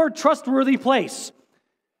much more trustworthy place,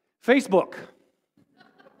 Facebook.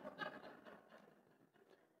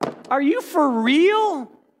 Are you for real?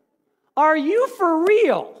 Are you for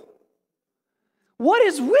real? What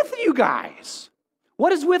is with you guys?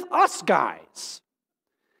 What is with us guys?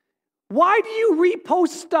 Why do you repost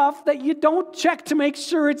stuff that you don't check to make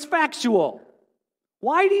sure it's factual?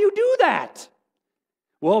 Why do you do that?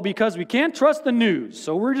 Well, because we can't trust the news,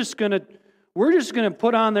 so we're just gonna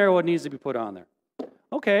put on there what needs to be put on there.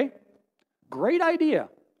 Okay, great idea.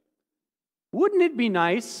 Wouldn't it be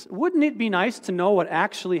nice to know what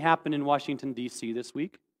actually happened in Washington, D.C. this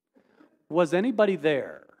week? Was anybody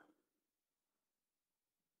there?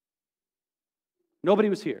 Nobody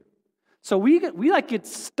was here. So we get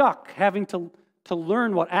stuck having to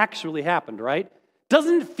learn what actually happened, right?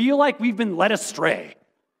 Doesn't it feel like we've been led astray?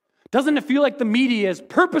 Doesn't it feel like the media is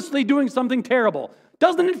purposely doing something terrible?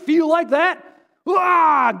 Doesn't it feel like that?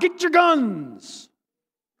 Ah, get your guns.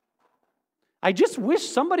 I just wish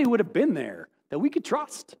somebody would have been there that we could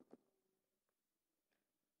trust.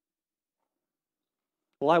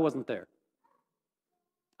 Well, I wasn't there.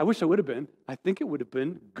 I wish I would have been. I think it would have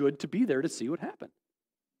been good to be there to see what happened.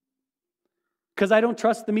 Because I don't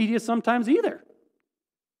trust the media sometimes either.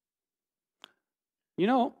 You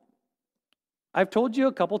know, I've told you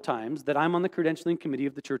a couple times that I'm on the credentialing committee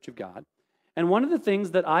of the Church of God. And one of the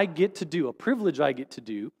things that I get to do, a privilege I get to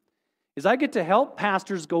do, is I get to help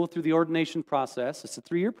pastors go through the ordination process. It's a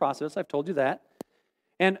 3-year process, I've told you that.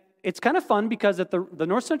 And it's kind of fun because at the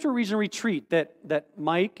North Central Region Retreat that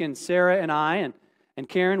Mike and Sarah and I and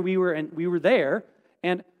Karen, we were there,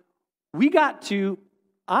 and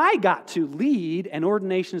I got to lead an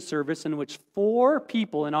ordination service in which 4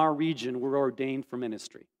 people in our region were ordained for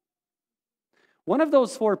ministry. One of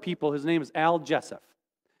those 4 people, his name is Al Jessup.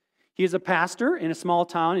 He is a pastor in a small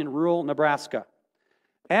town in rural Nebraska.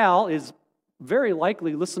 Al is very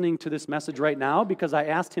likely listening to this message right now because I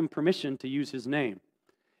asked him permission to use his name.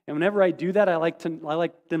 And whenever I do that, I like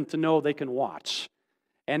them to know they can watch.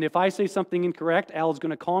 And if I say something incorrect, Al is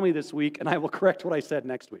going to call me this week, and I will correct what I said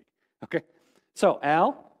next week. Okay? So,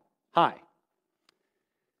 Al, hi.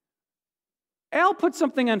 Al put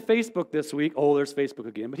something on Facebook this week. Oh, there's Facebook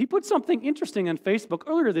again. But he put something interesting on Facebook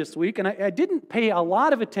earlier this week, and I didn't pay a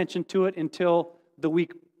lot of attention to it until the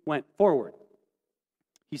week went forward.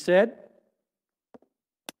 He said,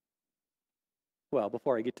 well,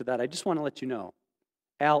 before I get to that, I just want to let you know,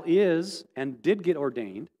 Al is and did get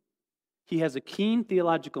ordained. He has a keen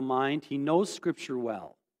theological mind. He knows Scripture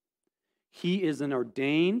well. He is an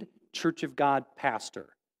ordained Church of God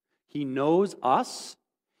pastor. He knows us.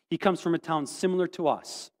 He comes from a town similar to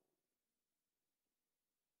us.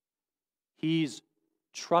 He's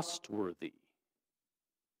trustworthy.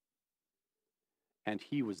 And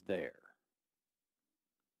he was there.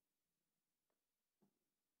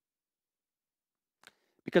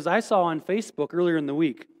 Because I saw on Facebook earlier in the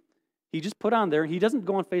week, he just put on there, he doesn't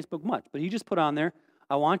go on Facebook much, but he just put on there,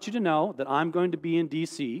 I want you to know that I'm going to be in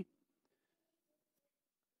D.C.,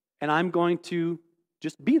 and I'm going to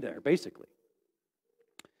just be there, basically.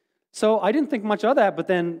 So I didn't think much of that, but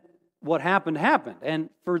then what happened, happened. And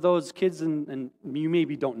for those kids, and you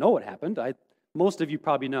maybe don't know what happened, most of you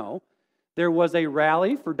probably know, there was a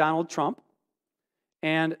rally for Donald Trump.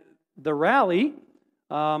 And the rally,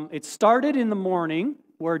 it started in the morning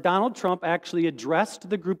where Donald Trump actually addressed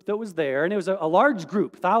the group that was there. And it was a large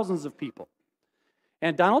group, thousands of people.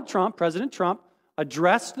 And Donald Trump, President Trump,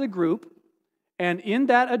 addressed the group. And in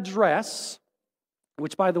that address,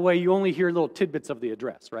 which, by the way, you only hear little tidbits of the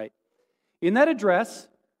address, right? In that address,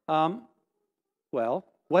 well,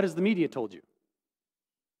 what has the media told you?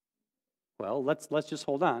 Well, let's just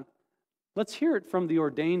hold on. Let's hear it from the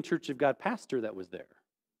ordained Church of God pastor that was there.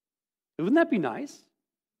 Wouldn't that be nice?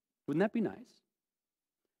 Wouldn't that be nice?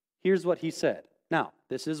 Here's what he said. Now,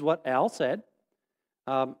 this is what Al said.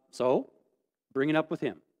 So, bring it up with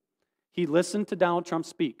him. He listened to Donald Trump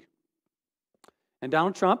speak. And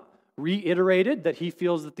Donald Trump reiterated that he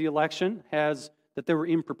feels that the election that there were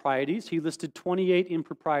improprieties. He listed 28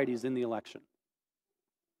 improprieties in the election.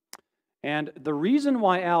 And the reason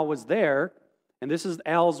why Al was there, and this is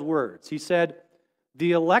Al's words, he said,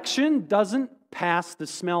 "The election doesn't pass the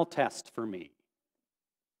smell test for me."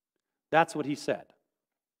 That's what he said.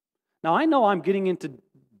 Now, I know I'm getting into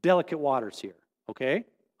delicate waters here, okay?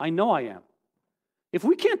 I know I am. If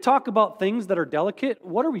we can't talk about things that are delicate,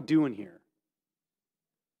 what are we doing here?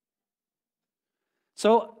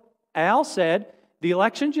 So Al said the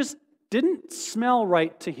election just didn't smell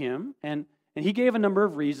right to him, and he gave a number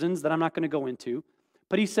of reasons that I'm not going to go into,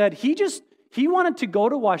 but he said he wanted to go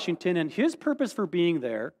to Washington, and his purpose for being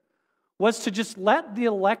there was to just let the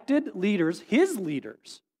elected leaders, his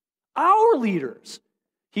leaders, our leaders,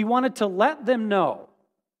 he wanted to let them know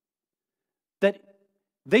that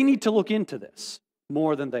they need to look into this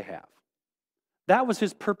more than they have. That was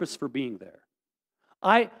his purpose for being there.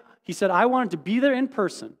 He said, I wanted to be there in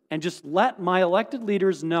person and just let my elected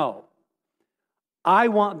leaders know I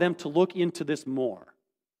want them to look into this more.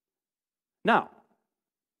 Now,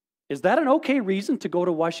 is that an okay reason to go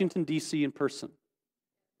to Washington, D.C. in person?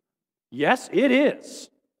 Yes, it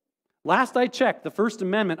is. Last I checked, the First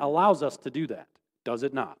Amendment allows us to do that. Does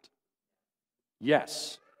it not?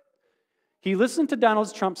 Yes. He listened to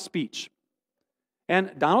Donald Trump's speech.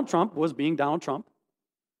 And Donald Trump was being Donald Trump.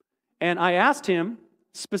 And I asked him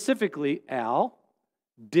specifically, Al,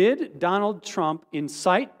 did Donald Trump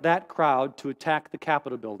incite that crowd to attack the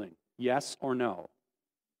Capitol building? Yes or no?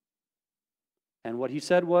 And what he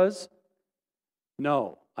said was,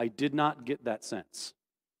 no, I did not get that sense.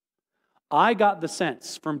 I got the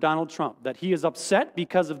sense from Donald Trump that he is upset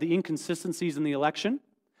because of the inconsistencies in the election.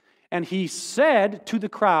 And he said to the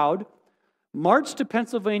crowd, march to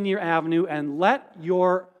Pennsylvania Avenue and let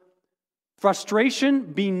your frustration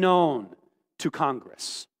be known to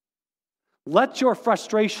Congress. Let your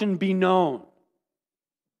frustration be known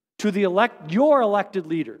to your elected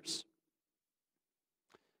leaders.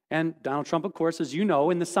 And Donald Trump, of course, as you know,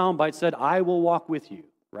 in the soundbite said, I will walk with you,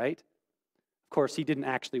 right? Of course, he didn't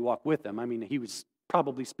actually walk with them. I mean, he was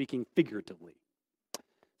probably speaking figuratively.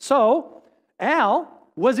 So, Al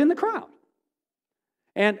was in the crowd.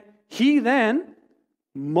 And he then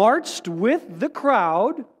marched with the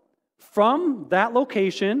crowd from that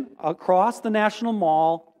location across the National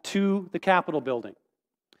Mall to the Capitol building.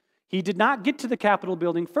 He did not get to the Capitol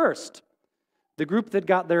building first. The group that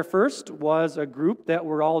got there first was a group that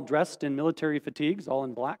were all dressed in military fatigues, all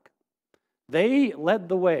in black. They led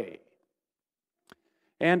the way.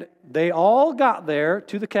 And they all got there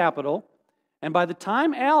to the Capitol. And by the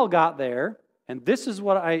time Al got there, and this is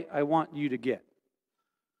what I want you to get.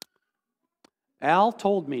 Al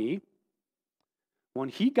told me when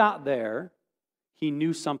he got there, he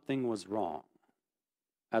knew something was wrong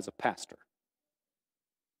as a pastor.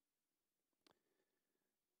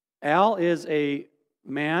 Al is a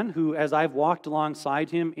man who, as I've walked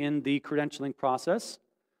alongside him in the credentialing process,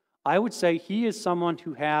 I would say he is someone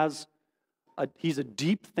who he's a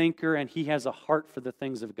deep thinker and he has a heart for the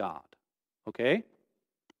things of God. Okay?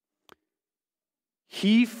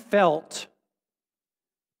 He felt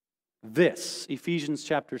this, Ephesians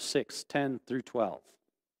chapter 6, 10 through 12.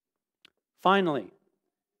 Finally,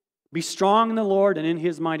 be strong in the Lord and in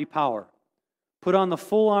His mighty power. Put on the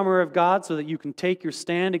full armor of God so that you can take your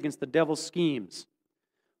stand against the devil's schemes.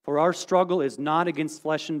 For our struggle is not against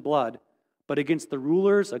flesh and blood, but against the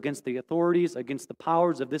rulers, against the authorities, against the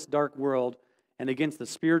powers of this dark world, and against the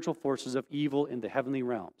spiritual forces of evil in the heavenly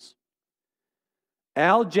realms.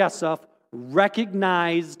 Al Jessup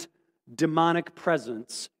recognized demonic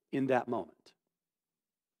presence in that moment.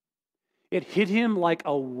 It hit him like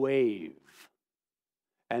a wave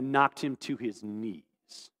and knocked him to his knees.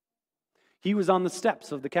 He was on the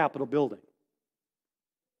steps of the Capitol building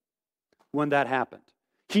when that happened.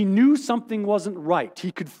 He knew something wasn't right.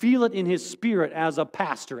 He could feel it in his spirit as a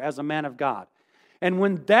pastor, as a man of God. And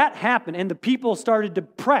when that happened and the people started to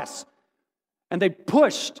press and they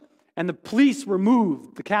pushed and the police were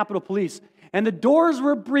moved, the Capitol Police, and the doors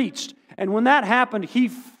were breached, and when that happened, he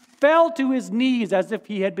fell to his knees as if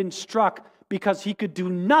he had been struck because he could do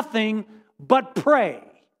nothing but pray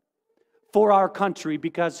for our country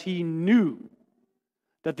because he knew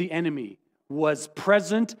that the enemy was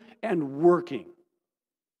present and working.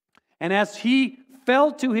 And as he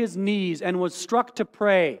fell to his knees and was struck to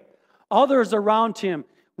pray, others around him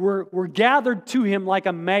were gathered to him like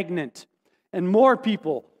a magnet, and more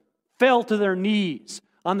people fell to their knees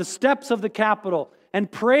on the steps of the Capitol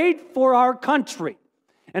and prayed for our country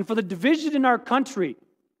and for the division in our country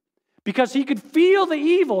because he could feel the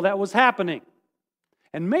evil that was happening.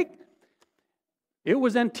 And it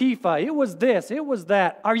was Antifa, it was this, it was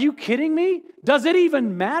that. Are you kidding me? Does it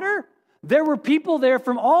even matter? There were people there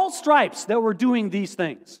from all stripes that were doing these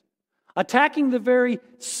things, attacking the very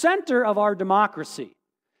center of our democracy.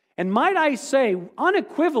 And might I say,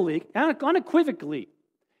 unequivocally,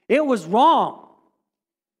 it was wrong.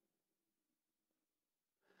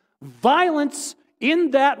 Violence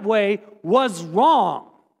in that way was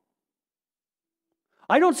wrong.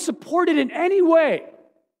 I don't support it in any way.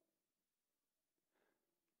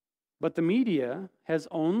 But the media has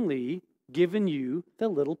only given you the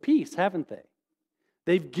little piece, haven't they?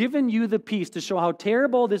 They've given you the piece to show how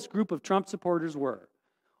terrible this group of Trump supporters were.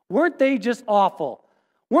 Weren't they just awful?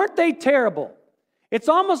 Weren't they terrible? It's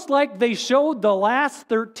almost like they showed the last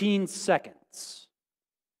 13 seconds.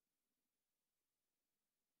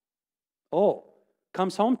 Oh,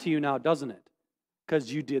 comes home to you now, doesn't it?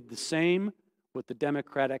 Because you did the same with the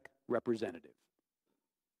Democratic representative.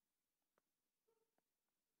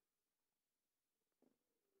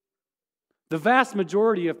 The vast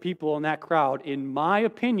majority of people in that crowd, in my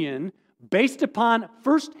opinion, based upon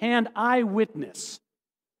firsthand eyewitness,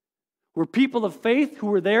 were people of faith who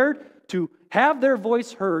were there to have their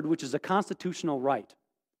voice heard, which is a constitutional right.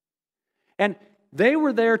 And they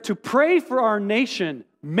were there to pray for our nation,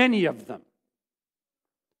 many of them,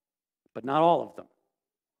 but not all of them.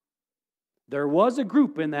 There was a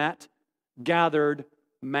group in that gathered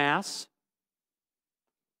mass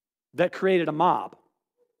that created a mob.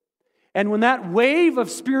 And when that wave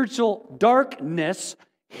of spiritual darkness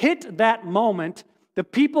hit that moment, the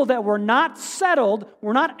people that were not settled,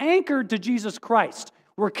 were not anchored to Jesus Christ,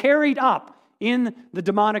 were carried up in the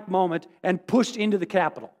demonic moment and pushed into the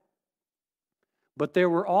Capitol. But there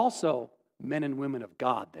were also men and women of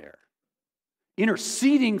God there,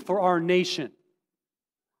 interceding for our nation.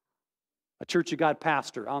 A Church of God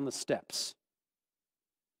pastor on the steps,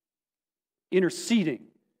 interceding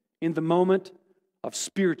in the moment of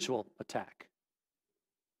spiritual attack.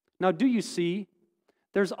 Now, do you see?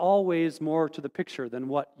 There's always more to the picture than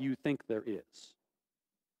what you think there is.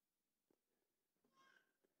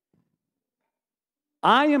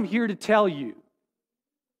 I am here to tell you,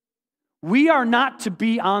 we are not to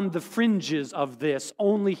be on the fringes of this,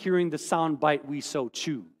 only hearing the soundbite we so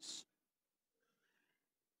choose.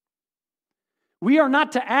 We are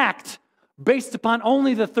not to act based upon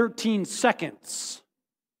only the 13 seconds.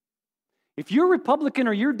 If you're Republican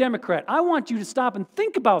or you're Democrat, I want you to stop and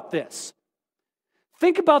think about this.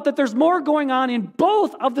 Think about that there's more going on in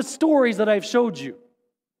both of the stories that I've showed you.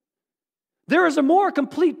 There is a more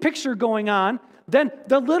complete picture going on than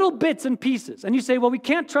the little bits and pieces. And you say, well, we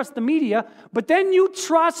can't trust the media, but then you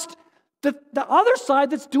trust the other side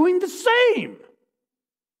that's doing the same.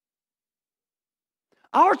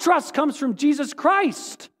 Our trust comes from Jesus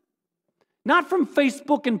Christ, not from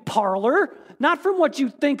Facebook and Parler, not from what you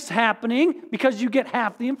think's happening because you get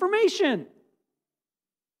half the information.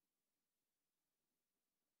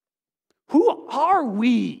 Who are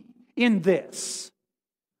we in this?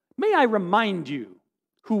 May I remind you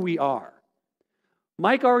who we are.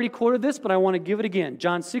 Mike already quoted this, but I want to give it again.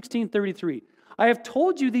 John 16:33. I have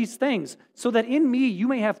told you these things so that in me you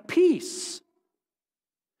may have peace.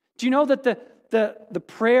 Do you know that the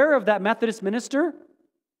prayer of that Methodist minister,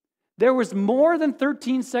 there was more than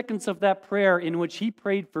 13 seconds of that prayer in which he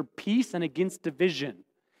prayed for peace and against division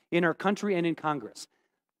in our country and in Congress.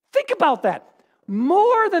 Think about that.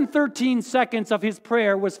 More than 13 seconds of his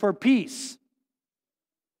prayer was for peace.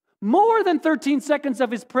 More than 13 seconds of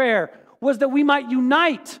his prayer was that we might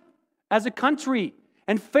unite as a country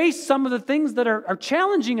and face some of the things that are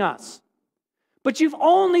challenging us. But you've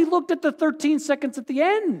only looked at the 13 seconds at the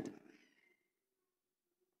end.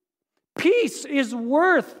 Peace is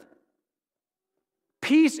worth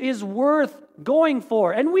going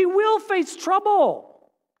for. And we will face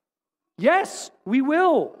trouble. Yes, we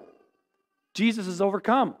will. Jesus has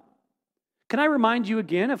overcome. Can I remind you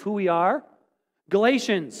again of who we are?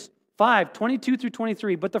 Galatians 5:22 through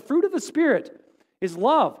 23. But the fruit of the Spirit is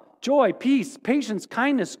love, joy, peace, patience,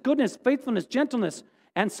 kindness, goodness, faithfulness, gentleness,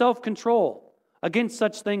 and self-control. Against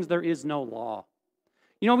such things there is no law.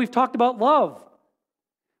 You know, we've talked about love.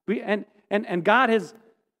 And God has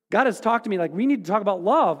talked to me like we need to talk about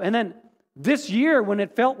love. And then this year when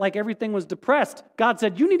it felt like everything was depressed, God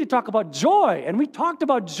said, you need to talk about joy. And we talked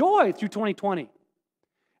about joy through 2020.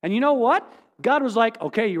 And you know what? God was like,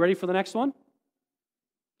 okay, you ready for the next one?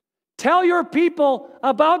 Tell your people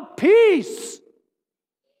about peace.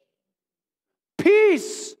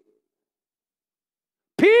 Peace.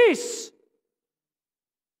 Peace.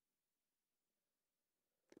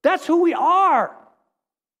 That's who we are.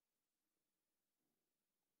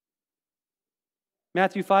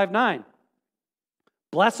 Matthew 5:9.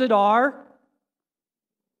 Blessed are.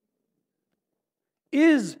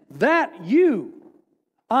 Is that you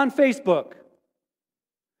on Facebook?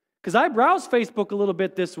 Because I browsed Facebook a little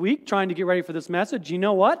bit this week trying to get ready for this message. You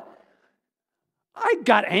know what? I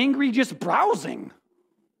got angry just browsing.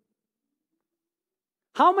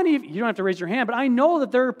 How many of you don't have to raise your hand, but I know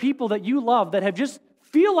that there are people that you love that have just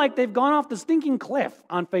feel like they've gone off the stinking cliff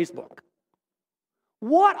on Facebook.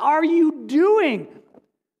 What are you doing?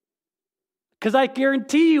 Because I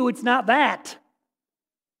guarantee you it's not that.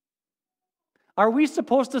 Are we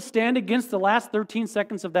supposed to stand against the last 13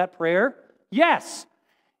 seconds of that prayer? Yes.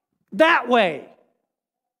 That way.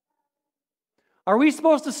 Are we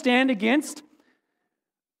supposed to stand against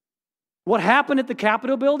what happened at the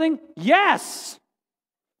Capitol building? Yes.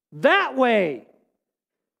 That way.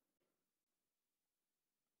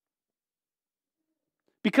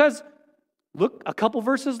 Because, look, a couple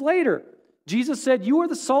verses later, Jesus said, you are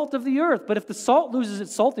the salt of the earth, but if the salt loses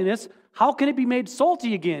its saltiness, how can it be made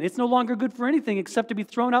salty again? It's no longer good for anything except to be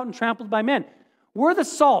thrown out and trampled by men. We're the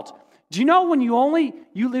salt. Do you know when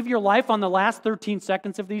you live your life on the last 13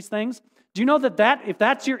 seconds of these things? Do you know that if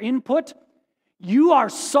that's your input, you are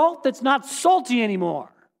salt that's not salty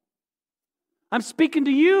anymore? I'm speaking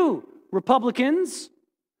to you, Republicans.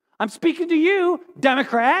 I'm speaking to you,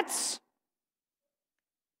 Democrats.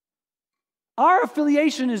 Our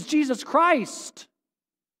affiliation is Jesus Christ.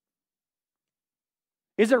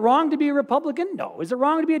 Is it wrong to be a Republican? No. Is it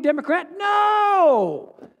wrong to be a Democrat?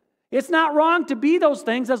 No. It's not wrong to be those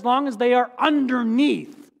things as long as they are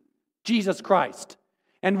underneath Jesus Christ.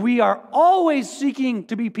 And we are always seeking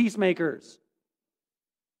to be peacemakers,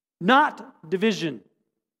 not division.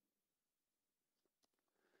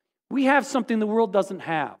 We have something the world doesn't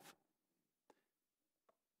have.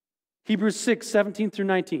 Hebrews 6:17 through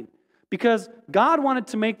 19. Because God wanted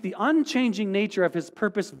to make the unchanging nature of His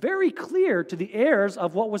purpose very clear to the heirs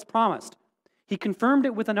of what was promised. He confirmed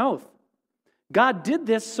it with an oath. God did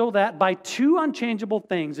this so that by two unchangeable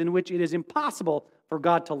things in which it is impossible for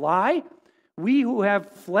God to lie, we who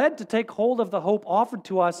have fled to take hold of the hope offered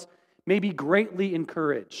to us may be greatly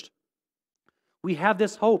encouraged. We have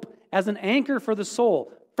this hope as an anchor for the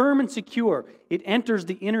soul, firm and secure. It enters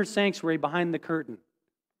the inner sanctuary behind the curtain.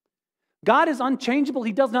 God is unchangeable.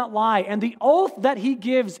 He does not lie. And the oath that He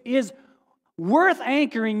gives is worth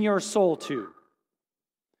anchoring your soul to.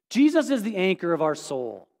 Jesus is the anchor of our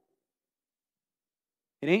soul.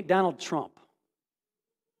 It ain't Donald Trump.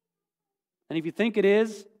 And if you think it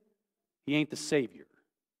is, he ain't the Savior.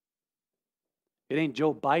 It ain't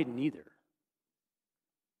Joe Biden either.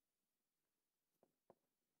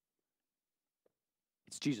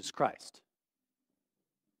 It's Jesus Christ.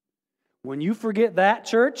 When you forget that,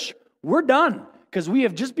 church, we're done, because we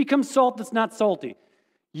have just become salt that's not salty.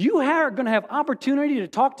 You are going to have opportunity to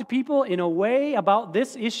talk to people in a way about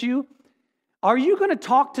this issue. Are you going to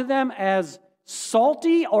talk to them as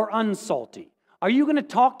salty or unsalty? Are you going to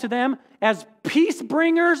talk to them as peace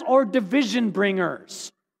bringers or division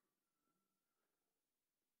bringers?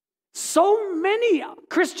 So many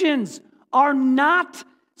Christians are not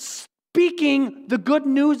speaking the good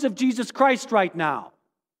news of Jesus Christ right now.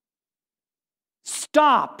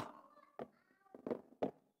 Stop.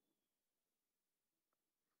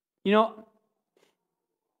 You know,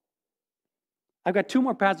 I've got two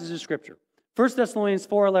more passages of Scripture. 1 Thessalonians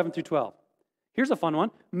 4:11 through 12. Here's a fun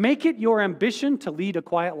one. Make it your ambition to lead a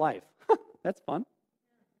quiet life. That's fun.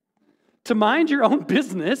 To mind your own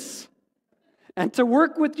business and to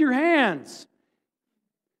work with your hands,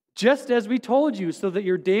 just as we told you, so that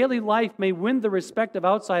your daily life may win the respect of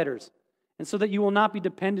outsiders and so that you will not be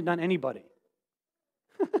dependent on anybody.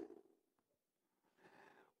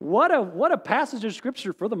 What a passage of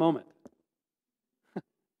Scripture for the moment.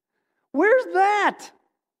 Where's that?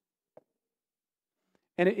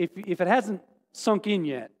 And if it hasn't sunk in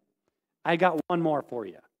yet, I got one more for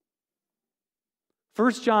you.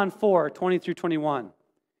 1 John 4, 20 through 21.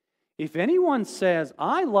 If anyone says,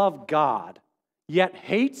 I love God, yet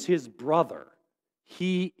hates his brother,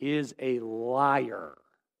 he is a liar.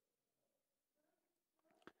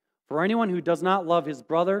 For anyone who does not love his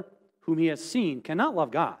brother, whom he has seen, cannot love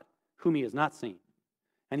God, whom he has not seen.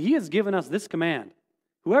 And he has given us this command: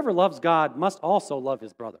 whoever loves God must also love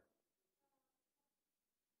his brother.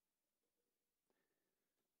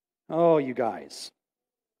 Oh, you guys.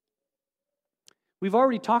 We've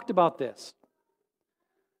already talked about this.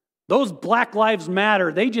 Those Black Lives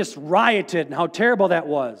Matter, they just rioted and how terrible that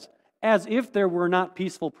was. As if there were not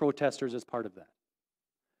peaceful protesters as part of that.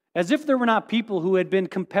 As if there were not people who had been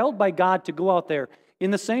compelled by God to go out there in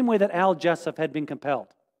the same way that Al Jessup had been compelled.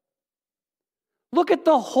 Look at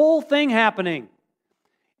the whole thing happening.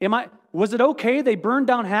 Was it okay they burned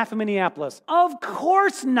down half of Minneapolis? Of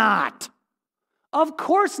course not. Of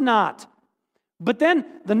course not. But then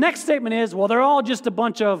the next statement is, well, they're all just a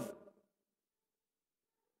bunch of...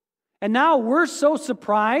 And now we're so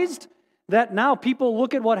surprised that now people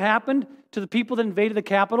look at what happened to the people that invaded the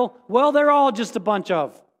Capitol. Well, they're all just a bunch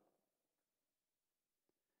of...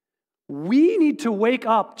 We need to wake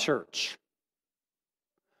up, church.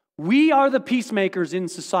 We are the peacemakers in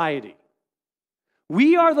society.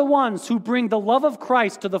 We are the ones who bring the love of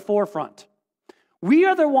Christ to the forefront. We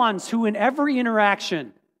are the ones who, in every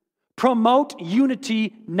interaction, promote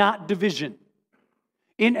unity, not division.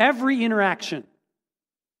 In every interaction.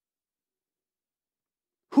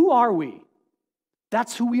 Who are we?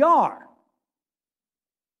 That's who we are.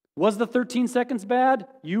 Was the 13 seconds bad?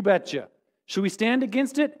 You betcha. Should we stand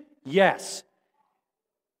against it? Yes.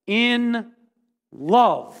 In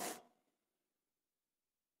love.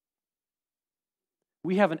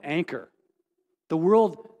 We have an anchor. The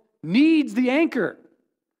world needs the anchor.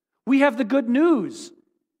 We have the good news.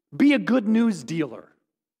 Be a good news dealer.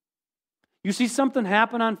 You see something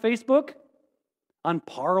happen on Facebook, on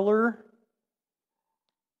Parler,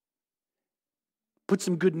 put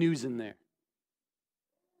some good news in there.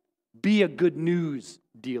 Be a good news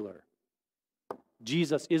dealer.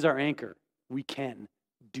 Jesus is our anchor. We can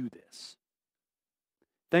do this.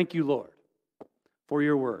 Thank you, Lord, for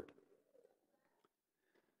your word.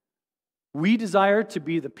 We desire to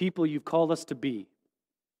be the people you've called us to be.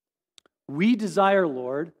 We desire,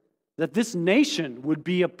 Lord, that this nation would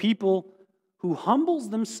be a people who humbles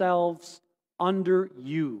themselves under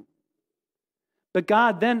you. But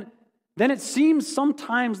God, then it seems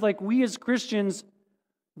sometimes like we as Christians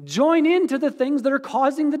join into the things that are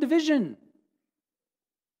causing the division.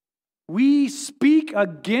 We speak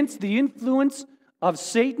against the influence of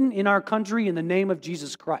Satan in our country in the name of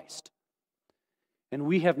Jesus Christ. And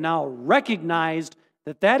we have now recognized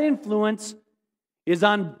that that influence is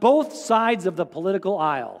on both sides of the political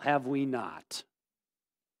aisle, have we not?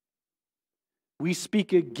 We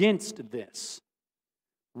speak against this.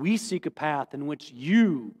 We seek a path in which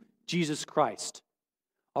you, Jesus Christ,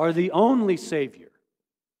 are the only Savior.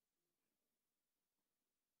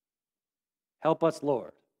 Help us,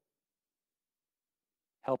 Lord.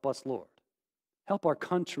 Help us, Lord. Help our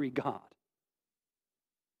country, God.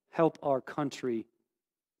 Help our country,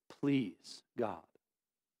 please, God.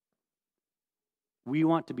 We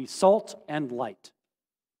want to be salt and light.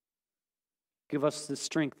 Give us the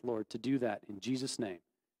strength, Lord, to do that in Jesus' name.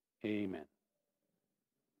 Amen.